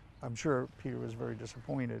 But I'm sure Peter was very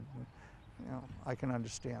disappointed. And, you know, I can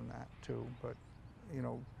understand that too. But you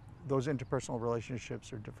know, those interpersonal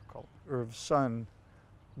relationships are difficult. Irv's son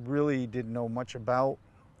really didn't know much about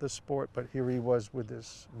the sport, but here he was with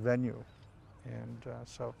this venue, and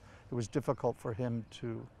so it was difficult for him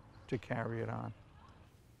to carry it on.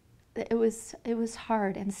 It was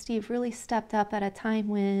hard, and Steve really stepped up at a time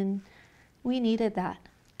when we needed that.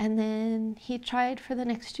 And then he tried for the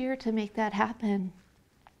next year to make that happen.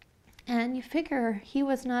 And you figure he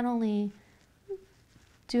was not only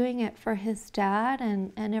doing it for his dad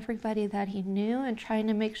and everybody that he knew and trying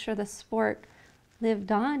to make sure the sport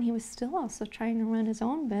lived on, he was still also trying to run his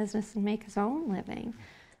own business and make his own living.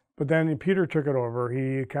 But then Peter took it over.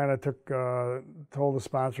 He kind of told the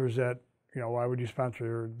sponsors that, you know, why would you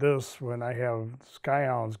sponsor this when I have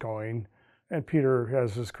Skyhounds going? And Peter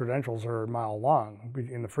has his credentials are a mile long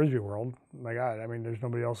in the Frisbee world. My God, I mean, there's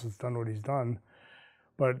nobody else that's done what he's done.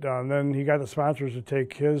 But then he got the sponsors to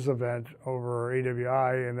take his event over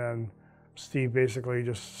AWI, and then Steve basically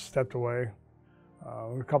just stepped away.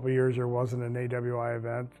 A couple of years there wasn't an AWI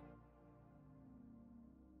event.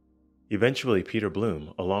 Eventually, Peter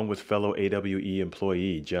Bloeme, along with fellow AWE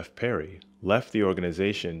employee Jeff Perry, left the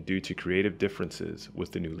organization due to creative differences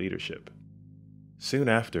with the new leadership. Soon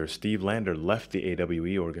after, Steve Lander left the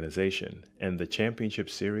AWE organization, and the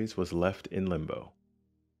championship series was left in limbo.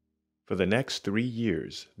 For the next 3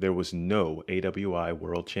 years, there was no AWI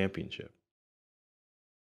World Championship.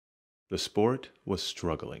 The sport was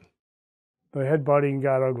struggling. The headbutting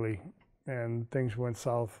got ugly, and things went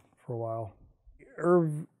south for a while.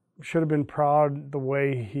 Irv should have been proud the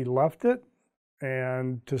way he left it,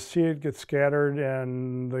 and to see it get scattered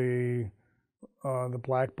and the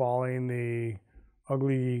blackballing, the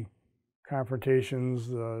ugly confrontations,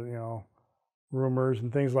 the rumors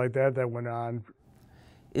and things like that went on.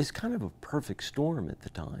 It's kind of a perfect storm at the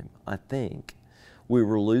time, I think. We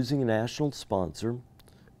were losing a national sponsor,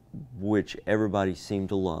 which everybody seemed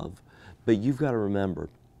to love, but you've got to remember,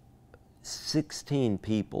 16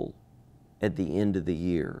 people at the end of the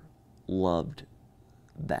year loved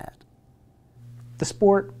that. The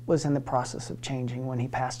sport was in the process of changing when he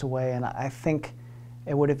passed away, and I think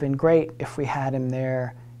it would have been great if we had him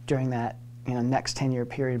there during that next 10-year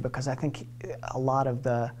period, because I think a lot of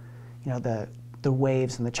the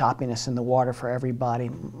waves and the choppiness in the water for everybody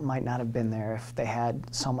might not have been there if they had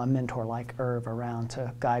a mentor like Irv around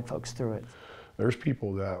to guide folks through it. There's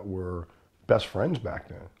people that were best friends back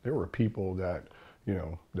then. There were people that,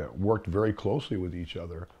 that worked very closely with each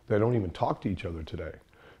other. They don't even talk to each other today.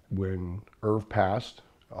 When Irv passed,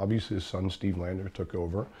 obviously his son Steve Lander took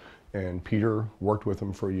over, and Peter worked with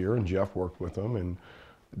him for a year, and Jeff worked with him, and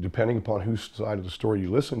depending upon whose side of the story you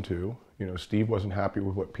listen to, Steve wasn't happy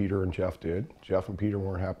with what Peter and Jeff did. Jeff and Peter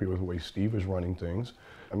weren't happy with the way Steve was running things.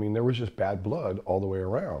 I mean, there was just bad blood all the way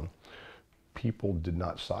around. People did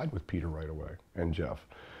not side with Peter right away, and Jeff.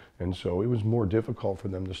 And so it was more difficult for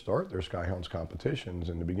them to start their Skyhounds competitions.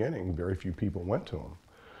 In the beginning, very few people went to them.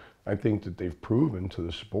 I think that they've proven to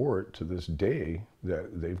the sport to this day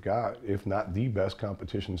that they've got, if not the best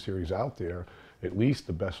competition series out there, at least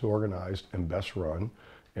the best organized and best run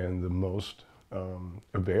and the most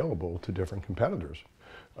available to different competitors.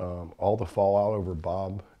 All the fallout over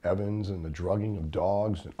Bob Evans and the drugging of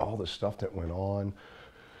dogs and all the stuff that went on.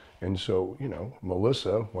 And so,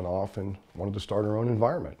 Melissa went off and wanted to start her own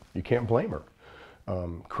environment. You can't blame her.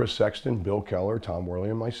 Chris Sexton, Bill Keller, Tom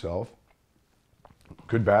Wehrli, and myself,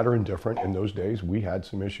 good, bad, or indifferent, in those days, we had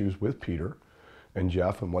some issues with Peter and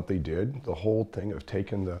Jeff and what they did. The whole thing of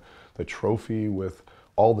taking the trophy with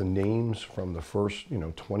all the names from the first,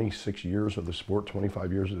 26 years of the sport,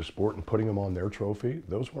 25 years of the sport, and putting them on their trophy,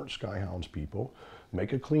 those weren't Skyhounds people.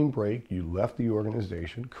 Make a clean break, you left the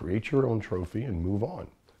organization, create your own trophy, and move on.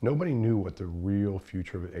 Nobody knew what the real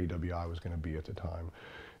future of AWI was going to be at the time.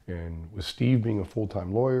 And with Steve being a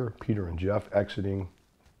full-time lawyer, Peter and Jeff exiting,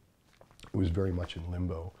 it was very much in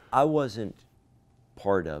limbo. I wasn't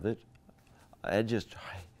part of it. I just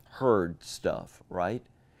heard stuff, right?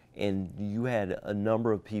 And you had a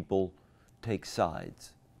number of people take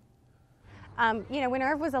sides. When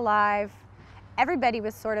Irv was alive, everybody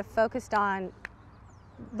was sort of focused on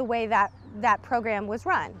the way that program was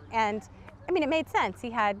run. And I mean, it made sense.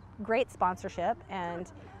 He had great sponsorship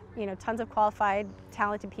and, tons of qualified,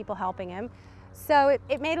 talented people helping him. So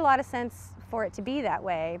it made a lot of sense for it to be that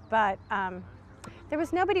way. But there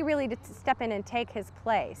was nobody really to step in and take his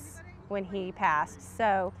place. when he passed.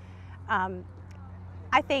 So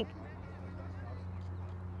I think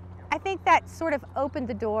that sort of opened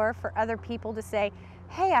the door for other people to say,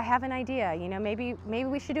 hey, I have an idea, you know, maybe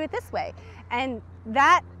we should do it this way. And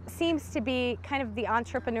that seems to be kind of the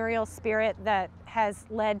entrepreneurial spirit that has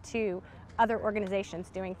led to other organizations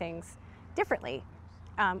doing things differently,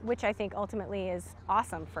 which I think ultimately is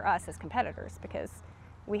awesome for us as competitors, because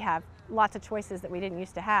we have lots of choices that we didn't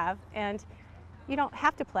used to have, and you don't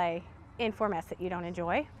have to play in formats that you don't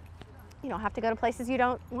enjoy. You don't have to go to places you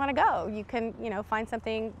don't want to go. You can, you know, find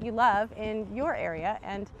something you love in your area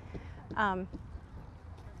and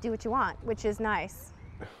do what you want, which is nice.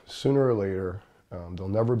 Sooner or later, they'll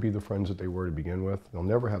never be the friends that they were to begin with. They'll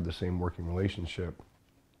never have the same working relationship.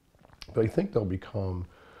 But I think they'll become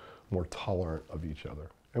more tolerant of each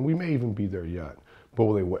other. And we may even be there yet. But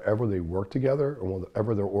wherever they work together, or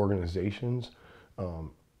wherever their organizations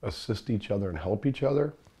assist each other and help each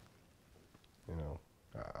other, you know,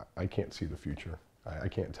 I can't see the future. I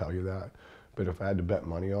can't tell you that. But if I had to bet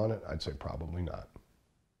money on it, I'd say probably not.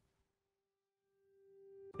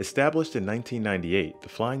 Established in 1998, the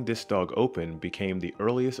Flying Disc Dog Open became the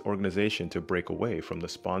earliest organization to break away from the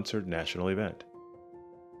sponsored national event.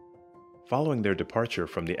 Following their departure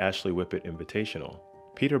from the Ashley Whippet Invitational,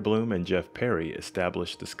 Peter Bloeme and Jeff Perry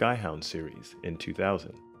established the Skyhound Series in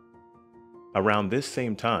 2000. Around this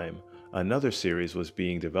same time, another series was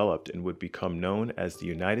being developed and would become known as the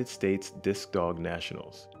United States Disc Dog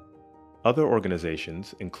Nationals. Other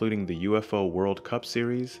organizations, including the UFO World Cup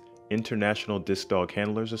Series, International Disc Dog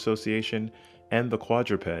Handlers Association, and the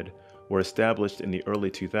Quadruped, were established in the early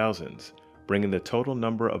 2000s, bringing the total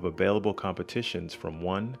number of available competitions from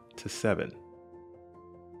 1 to 7.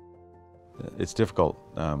 It's difficult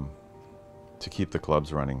to keep the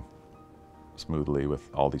clubs running smoothly with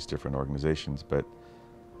all these different organizations, but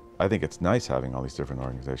I think it's nice having all these different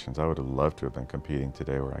organizations. I would have loved to have been competing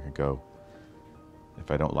today where I could go,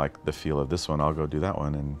 if I don't like the feel of this one, I'll go do that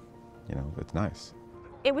one, and you know, it's nice.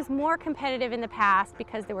 It was more competitive in the past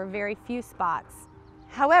because there were very few spots.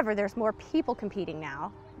 However, there's more people competing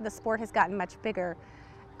now. The sport has gotten much bigger,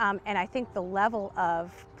 and I think the level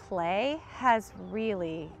of play has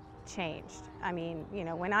really changed. I mean, you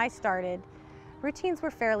know, when I started, routines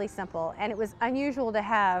were fairly simple, and it was unusual to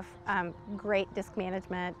have great disc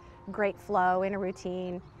management, great flow in a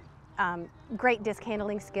routine, great disc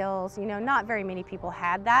handling skills. You know, not very many people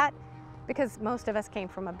had that because most of us came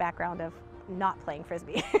from a background of not playing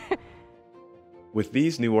Frisbee. With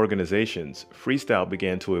these new organizations, freestyle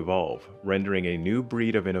began to evolve, rendering a new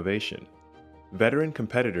breed of innovation. Veteran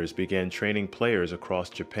competitors began training players across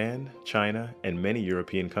Japan, China, and many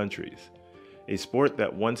European countries. A sport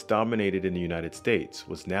that once dominated in the United States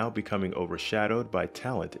was now becoming overshadowed by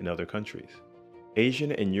talent in other countries.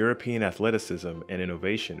 Asian and European athleticism and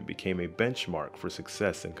innovation became a benchmark for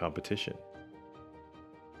success in competition.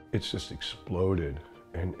 It's just exploded.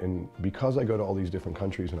 And because I go to all these different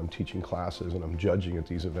countries and I'm teaching classes and I'm judging at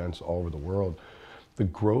these events all over the world, the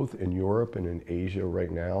growth in Europe and in Asia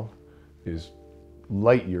right now is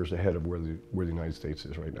light years ahead of where the United States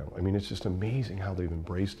is right now. I mean, it's just amazing how they've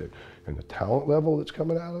embraced it. And the talent level that's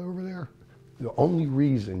coming out of over there, the only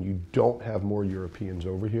reason you don't have more Europeans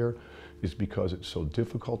over here is because it's so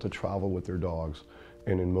difficult to travel with their dogs.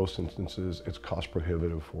 And in most instances, it's cost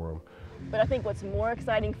prohibitive for them. But I think what's more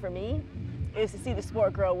exciting for me is to see the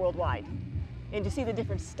sport grow worldwide and to see the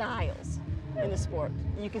different styles in the sport.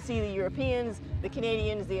 You can see the Europeans, the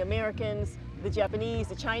Canadians, the Americans, the Japanese,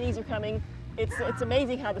 the Chinese are coming. It's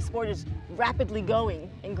amazing how the sport is rapidly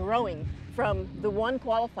going and growing from the one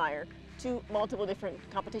qualifier to multiple different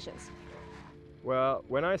competitions. Well,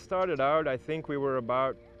 when I started out, I think we were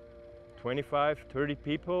about 25, 30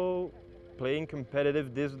 people playing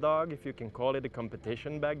competitive disc dog, if you can call it a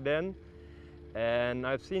competition back then. And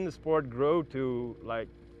I've seen the sport grow to like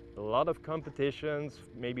a lot of competitions,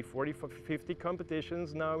 maybe 40, 50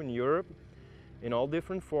 competitions now in Europe, in all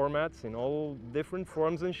different formats, in all different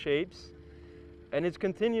forms and shapes. And it's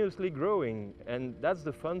continuously growing, and that's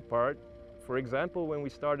the fun part. For example, when we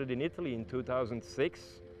started in Italy in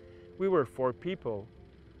 2006, we were 4 people,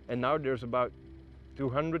 and now there's about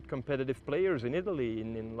 200 competitive players in Italy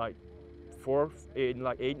in like 8,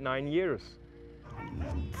 9 years.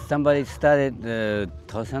 Somebody started the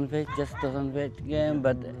toss and fetch game,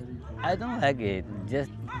 but I don't like it.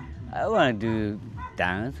 Just I want to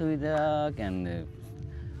dance with the dog and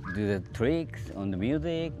do the tricks on the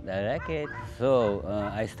music. I like it, so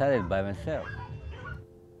I started by myself.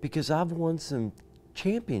 Because I've won some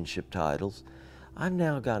championship titles, I've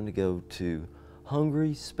now gotten to go to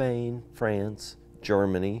Hungary, Spain, France,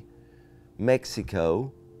 Germany,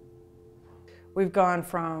 Mexico. We've gone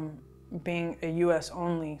from being a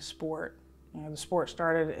US-only sport. You know, the sport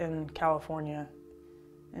started in California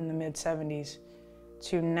in the mid-70s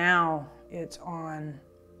to now it's on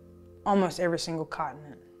almost every single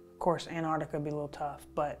continent. Of course, Antarctica would be a little tough,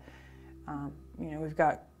 but you know, we've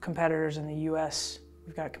got competitors in the US,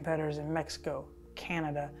 we've got competitors in Mexico,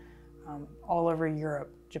 Canada, all over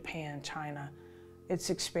Europe, Japan, China. It's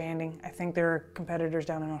expanding. I think there are competitors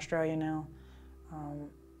down in Australia now.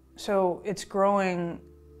 So it's growing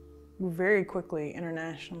very quickly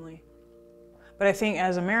internationally. But I think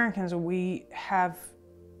as Americans, we have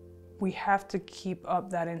to keep up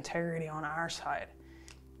that integrity on our side,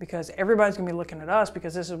 because everybody's gonna be looking at us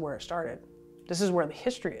because this is where it started. This is where the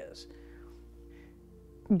history is.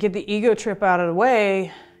 Get the ego trip out of the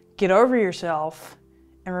way, get over yourself,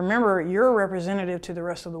 and remember you're a representative to the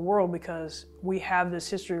rest of the world because we have this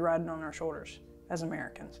history riding on our shoulders as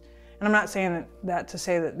Americans. And I'm not saying that to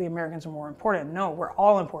say that the Americans are more important. No, we're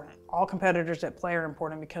all important. All competitors that play are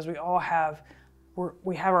important because we all have,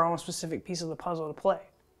 we have our own specific piece of the puzzle to play.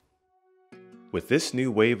 With this new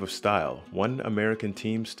wave of style, one American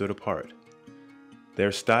team stood apart.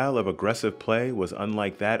 Their style of aggressive play was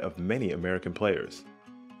unlike that of many American players.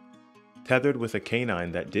 Tethered with a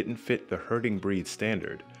canine that didn't fit the herding breed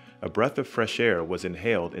standard, a breath of fresh air was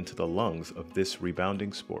inhaled into the lungs of this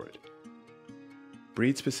rebounding sport.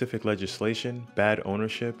 Breed-specific legislation, bad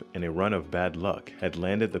ownership, and a run of bad luck had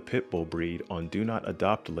landed the pit bull breed on do not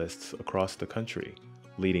adopt lists across the country,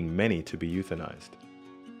 leading many to be euthanized.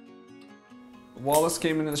 Wallace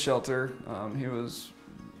came into the shelter. He was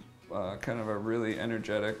kind of a really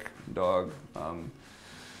energetic dog,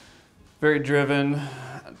 very driven.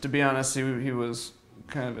 To be honest, he was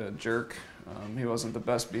kind of a jerk. He wasn't the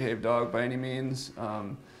best behaved dog by any means.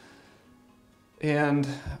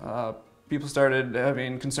 People started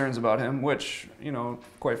having concerns about him, which, you know,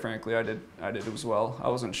 quite frankly, I did as well. I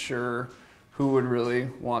wasn't sure who would really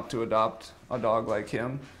want to adopt a dog like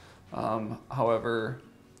him. However,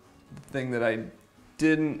 the thing that I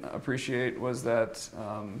didn't appreciate was that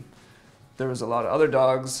there was a lot of other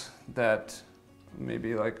dogs that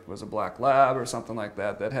maybe like was a black lab or something like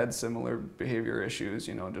that that had similar behavior issues,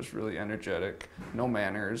 you know, just really energetic, no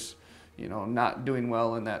manners, you know, not doing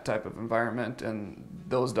well in that type of environment, and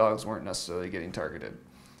those dogs weren't necessarily getting targeted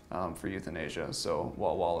for euthanasia. So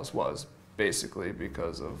while Wallace was, basically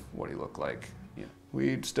because of what he looked like. You know,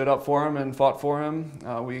 we stood up for him and fought for him.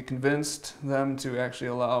 We convinced them to actually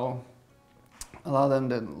allow them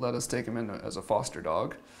to let us take him in as a foster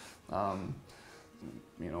dog.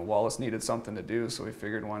 You know, Wallace needed something to do, so we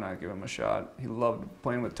figured why not give him a shot. He loved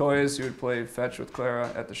playing with toys. He would play fetch with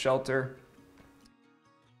Clara at the shelter.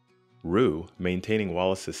 Rue, maintaining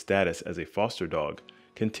Wallace's status as a foster dog,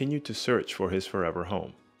 continued to search for his forever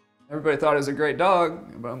home. Everybody thought he was a great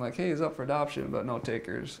dog, but I'm like, hey, he's up for adoption, but no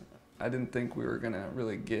takers. I didn't think we were gonna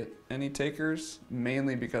really get any takers,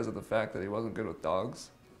 mainly because of the fact that he wasn't good with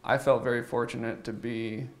dogs. I felt very fortunate to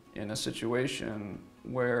be in a situation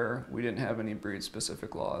where we didn't have any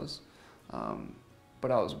breed-specific laws. But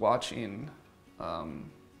I was watching a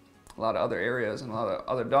lot of other areas, and a lot of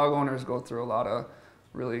other dog owners go through a lot of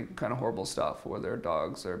really kind of horrible stuff where their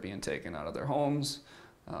dogs are being taken out of their homes.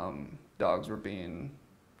 Dogs were being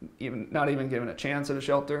not even given a chance at a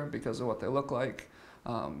shelter because of what they look like.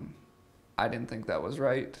 I didn't think that was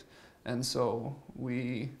right. And so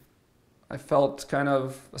I felt kind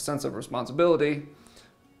of a sense of responsibility.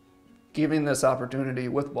 Giving this opportunity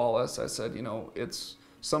with Wallace, I said, you know,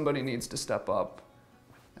 somebody needs to step up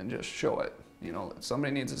and just show it. You know,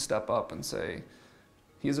 somebody needs to step up and say,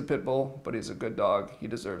 he's a pit bull, but he's a good dog. He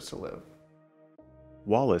deserves to live.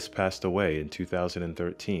 Wallace passed away in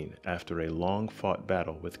 2013 after a long-fought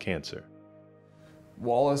battle with cancer.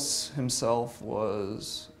 Wallace himself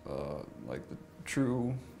was like the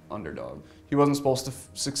true underdog. He wasn't supposed to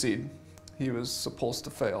succeed. He was supposed to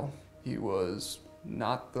fail. He was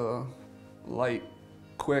not the light,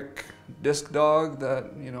 quick disc dog that,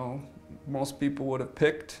 you know, most people would have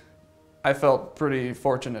picked. I felt pretty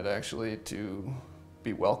fortunate actually to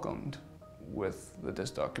be welcomed with the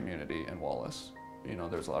disc dog community in Wallace. You know,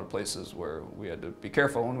 there's a lot of places where we had to be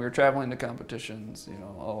careful when we were traveling to competitions, you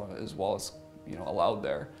know, oh, is Wallace, you know, allowed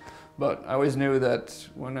there? But I always knew that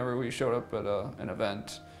whenever we showed up at an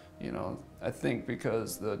event, you know, I think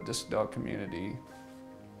because the disc dog community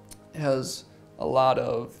has a lot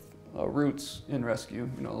of roots in rescue.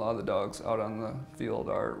 You know, a lot of the dogs out on the field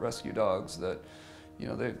are rescue dogs that, you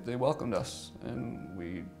know, they welcomed us, and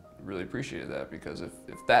we really appreciated that, because if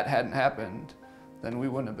that hadn't happened, then we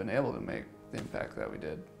wouldn't have been able to make the impact that we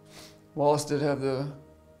did. Wallace did have the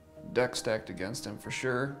deck stacked against him for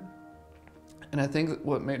sure, and I think that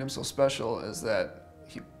what made him so special is that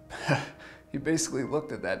he he basically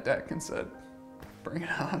looked at that deck and said, "Bring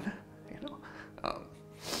it on." You know,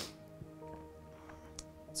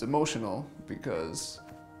 it's emotional because,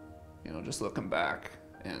 you know, just looking back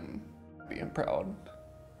and being proud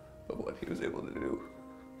of what he was able to do.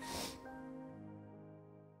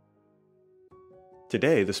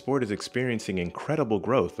 Today, the sport is experiencing incredible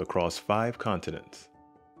growth across 5 continents.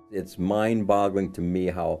 It's mind-boggling to me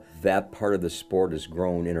how that part of the sport has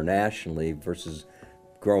grown internationally versus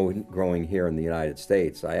growing here in the United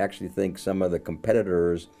States. I actually think some of the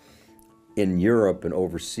competitors in Europe and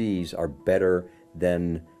overseas are better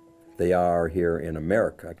than they are here in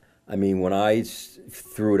America. I mean, when I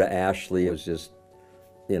threw to Ashley, it was just,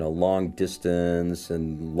 you know, long distance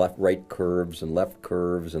and right curves and left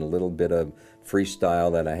curves and a little bit of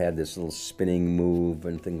freestyle that I had this little spinning move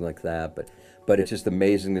and things like that. But it's just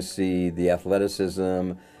amazing to see the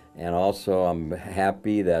athleticism, and also I'm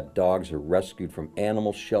happy that dogs are rescued from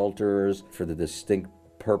animal shelters for the distinct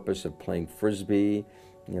purpose of playing Frisbee.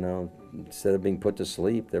 You know, instead of being put to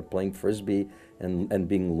sleep, they're playing Frisbee and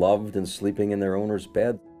being loved and sleeping in their owner's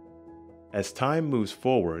bed. As time moves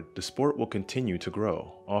forward, the sport will continue to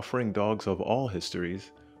grow, offering dogs of all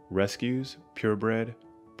histories, rescues, purebred,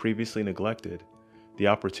 previously neglected, the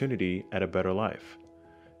opportunity at a better life.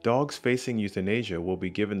 Dogs facing euthanasia will be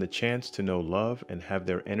given the chance to know love and have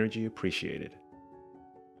their energy appreciated.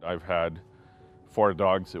 I've had 4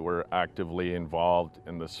 dogs that were actively involved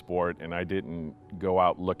in the sport, and I didn't go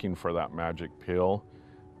out looking for that magic pill.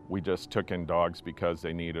 We just took in dogs because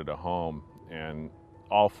they needed a home, and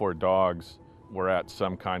all 4 dogs were at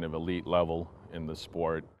some kind of elite level in the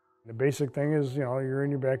sport. The basic thing is, you know, you're in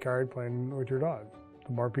your backyard playing with your dog.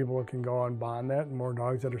 The more people that can go and bond that, and more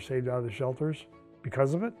dogs that are saved out of the shelters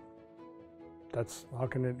because of it, how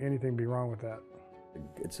can anything be wrong with that?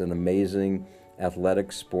 It's an amazing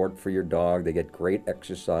athletic sport for your dog. They get great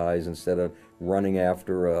exercise instead of running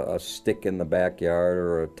after a stick in the backyard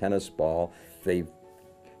or a tennis ball. They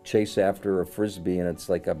chase after a Frisbee, and it's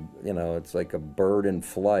like a bird in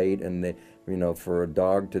flight, and they, you know, for a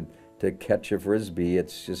dog to catch a Frisbee,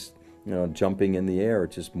 it's just, you know, jumping in the air.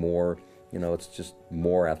 It's just more, you know, it's just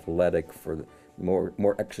more athletic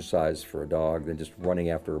more exercise for a dog than just running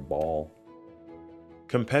after a ball.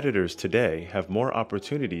 Competitors today have more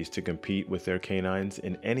opportunities to compete with their canines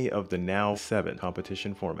in any of the now 7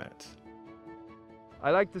 competition formats. I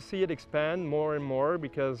like to see it expand more and more,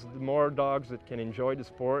 because the more dogs that can enjoy the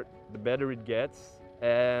sport, the better it gets.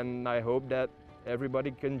 And I hope that everybody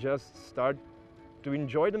can just start to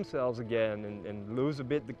enjoy themselves again and lose a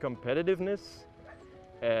bit the competitiveness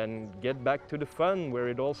and get back to the fun where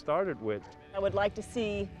it all started with. I would like to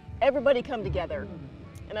see everybody come together,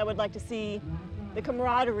 and I would like to see the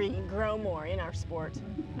camaraderie grow more in our sport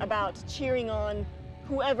about cheering on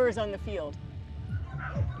whoever is on the field.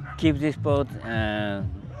 Keep this sport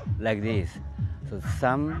like this. So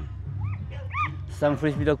some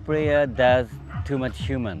Frisbee dog player does too much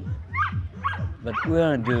human, but we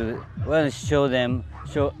want to show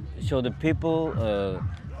the people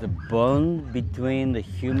the bond between the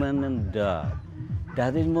human and dog.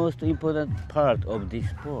 That is most important part of this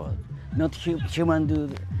sport. Not human do.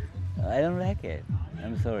 I don't like it.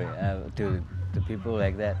 I'm sorry to people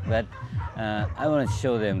like that, but I want to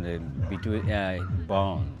show them the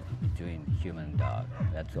bond between human and dog.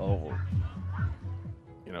 That's all.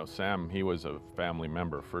 You know, Sam, he was a family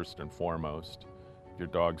member first and foremost. Your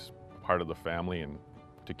dog's part of the family, and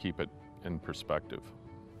to keep it in perspective.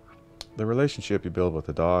 The relationship you build with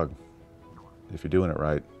the dog, if you're doing it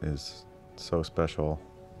right, is so special.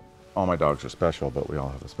 All my dogs are special, but we all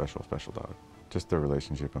have a special dog. Just the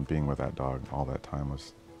relationship and being with that dog all that time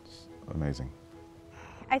was amazing.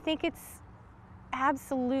 I think it's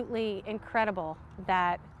absolutely incredible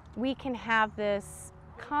that we can have this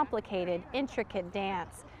complicated, intricate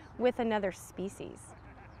dance with another species,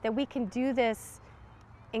 that we can do this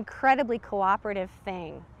incredibly cooperative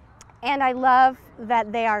thing. And I love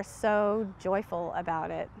that they are so joyful about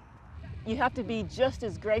it. You have to be just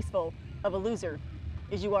as graceful of a loser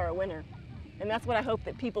as you are a winner. And that's what I hope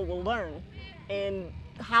that people will learn. And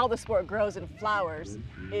how the sport grows and flowers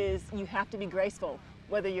is you have to be graceful,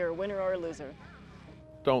 whether you're a winner or a loser.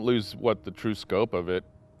 Don't lose what the true scope of it,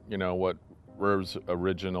 you know, what Irv's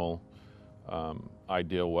original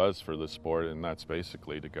ideal was for the sport, and that's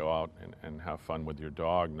basically to go out and have fun with your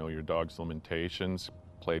dog, know your dog's limitations,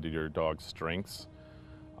 play to your dog's strengths,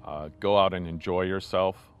 go out and enjoy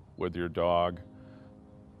yourself with your dog,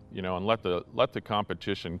 you know, and let the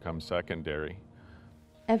competition come secondary.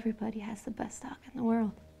 Everybody has the best dog in the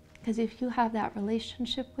world, because if you have that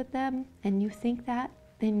relationship with them and you think that,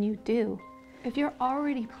 then you do. If you're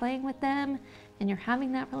already playing with them and you're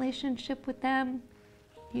having that relationship with them,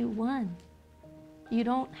 you won. You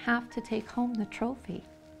don't have to take home the trophy.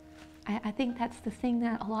 I think that's the thing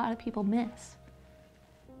that a lot of people miss.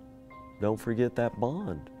 Don't forget that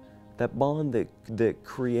bond that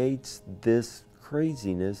creates this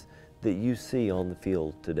craziness that you see on the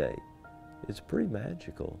field today. It's pretty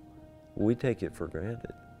magical. We take it for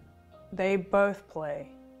granted. They both play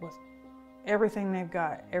with everything they've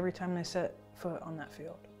got every time they set foot on that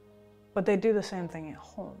field. But they do the same thing at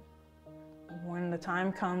home. When the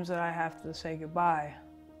time comes that I have to say goodbye,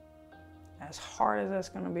 as hard as that's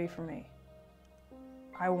going to be for me,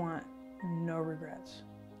 I want no regrets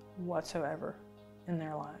whatsoever in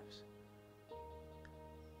their lives.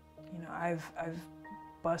 You know, I've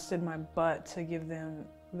busted my butt to give them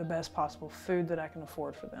the best possible food that I can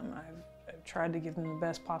afford for them. I've tried to give them the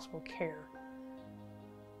best possible care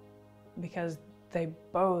because they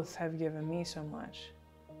both have given me so much.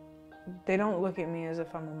 They don't look at me as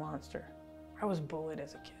if I'm a monster. I was bullied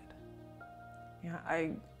as a kid. You know,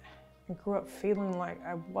 I grew up feeling like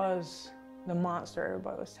I was the monster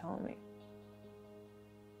everybody was telling me.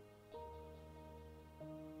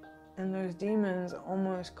 And those demons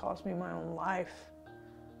almost cost me my own life.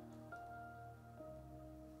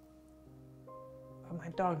 But my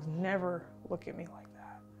dogs never look at me like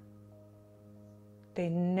that. They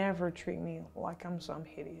never treat me like I'm some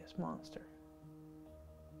hideous monster.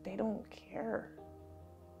 They don't care.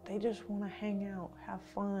 They just want to hang out, have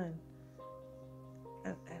fun.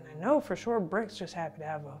 And I know for sure Brick's just happy to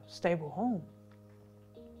have a stable home.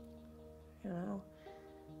 You know?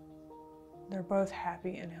 They're both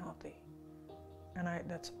happy and healthy. And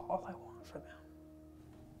that's all I want for them.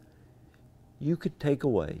 You could take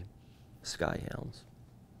away Skyhounds.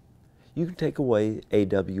 You can take away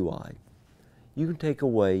AWI. You can take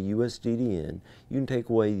away USDDN. You can take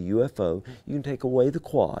away the UFO. You can take away the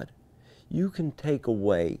quad. You can take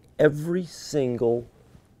away every single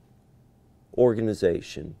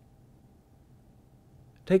organization.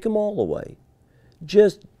 Take them all away.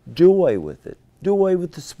 Just do away with it. Do away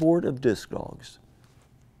with the sport of disc dogs.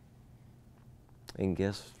 And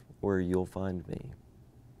guess where you'll find me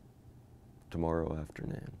tomorrow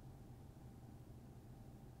afternoon?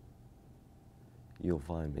 You'll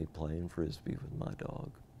find me playing Frisbee with my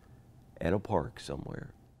dog at a park somewhere.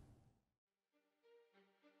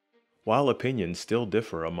 While opinions still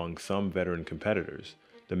differ among some veteran competitors,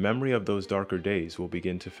 the memory of those darker days will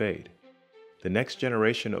begin to fade. The next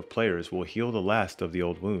generation of players will heal the last of the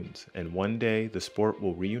old wounds, and one day the sport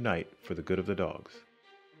will reunite for the good of the dogs.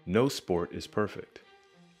 No sport is perfect.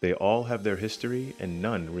 They all have their history and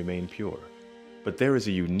none remain pure. But there is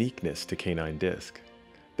a uniqueness to Canine Disc.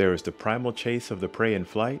 There is the primal chase of the prey in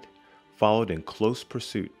flight, followed in close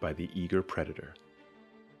pursuit by the eager predator.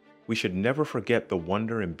 We should never forget the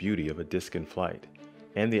wonder and beauty of a disc in flight,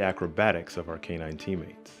 and the acrobatics of our canine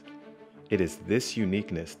teammates. It is this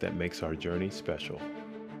uniqueness that makes our journey special.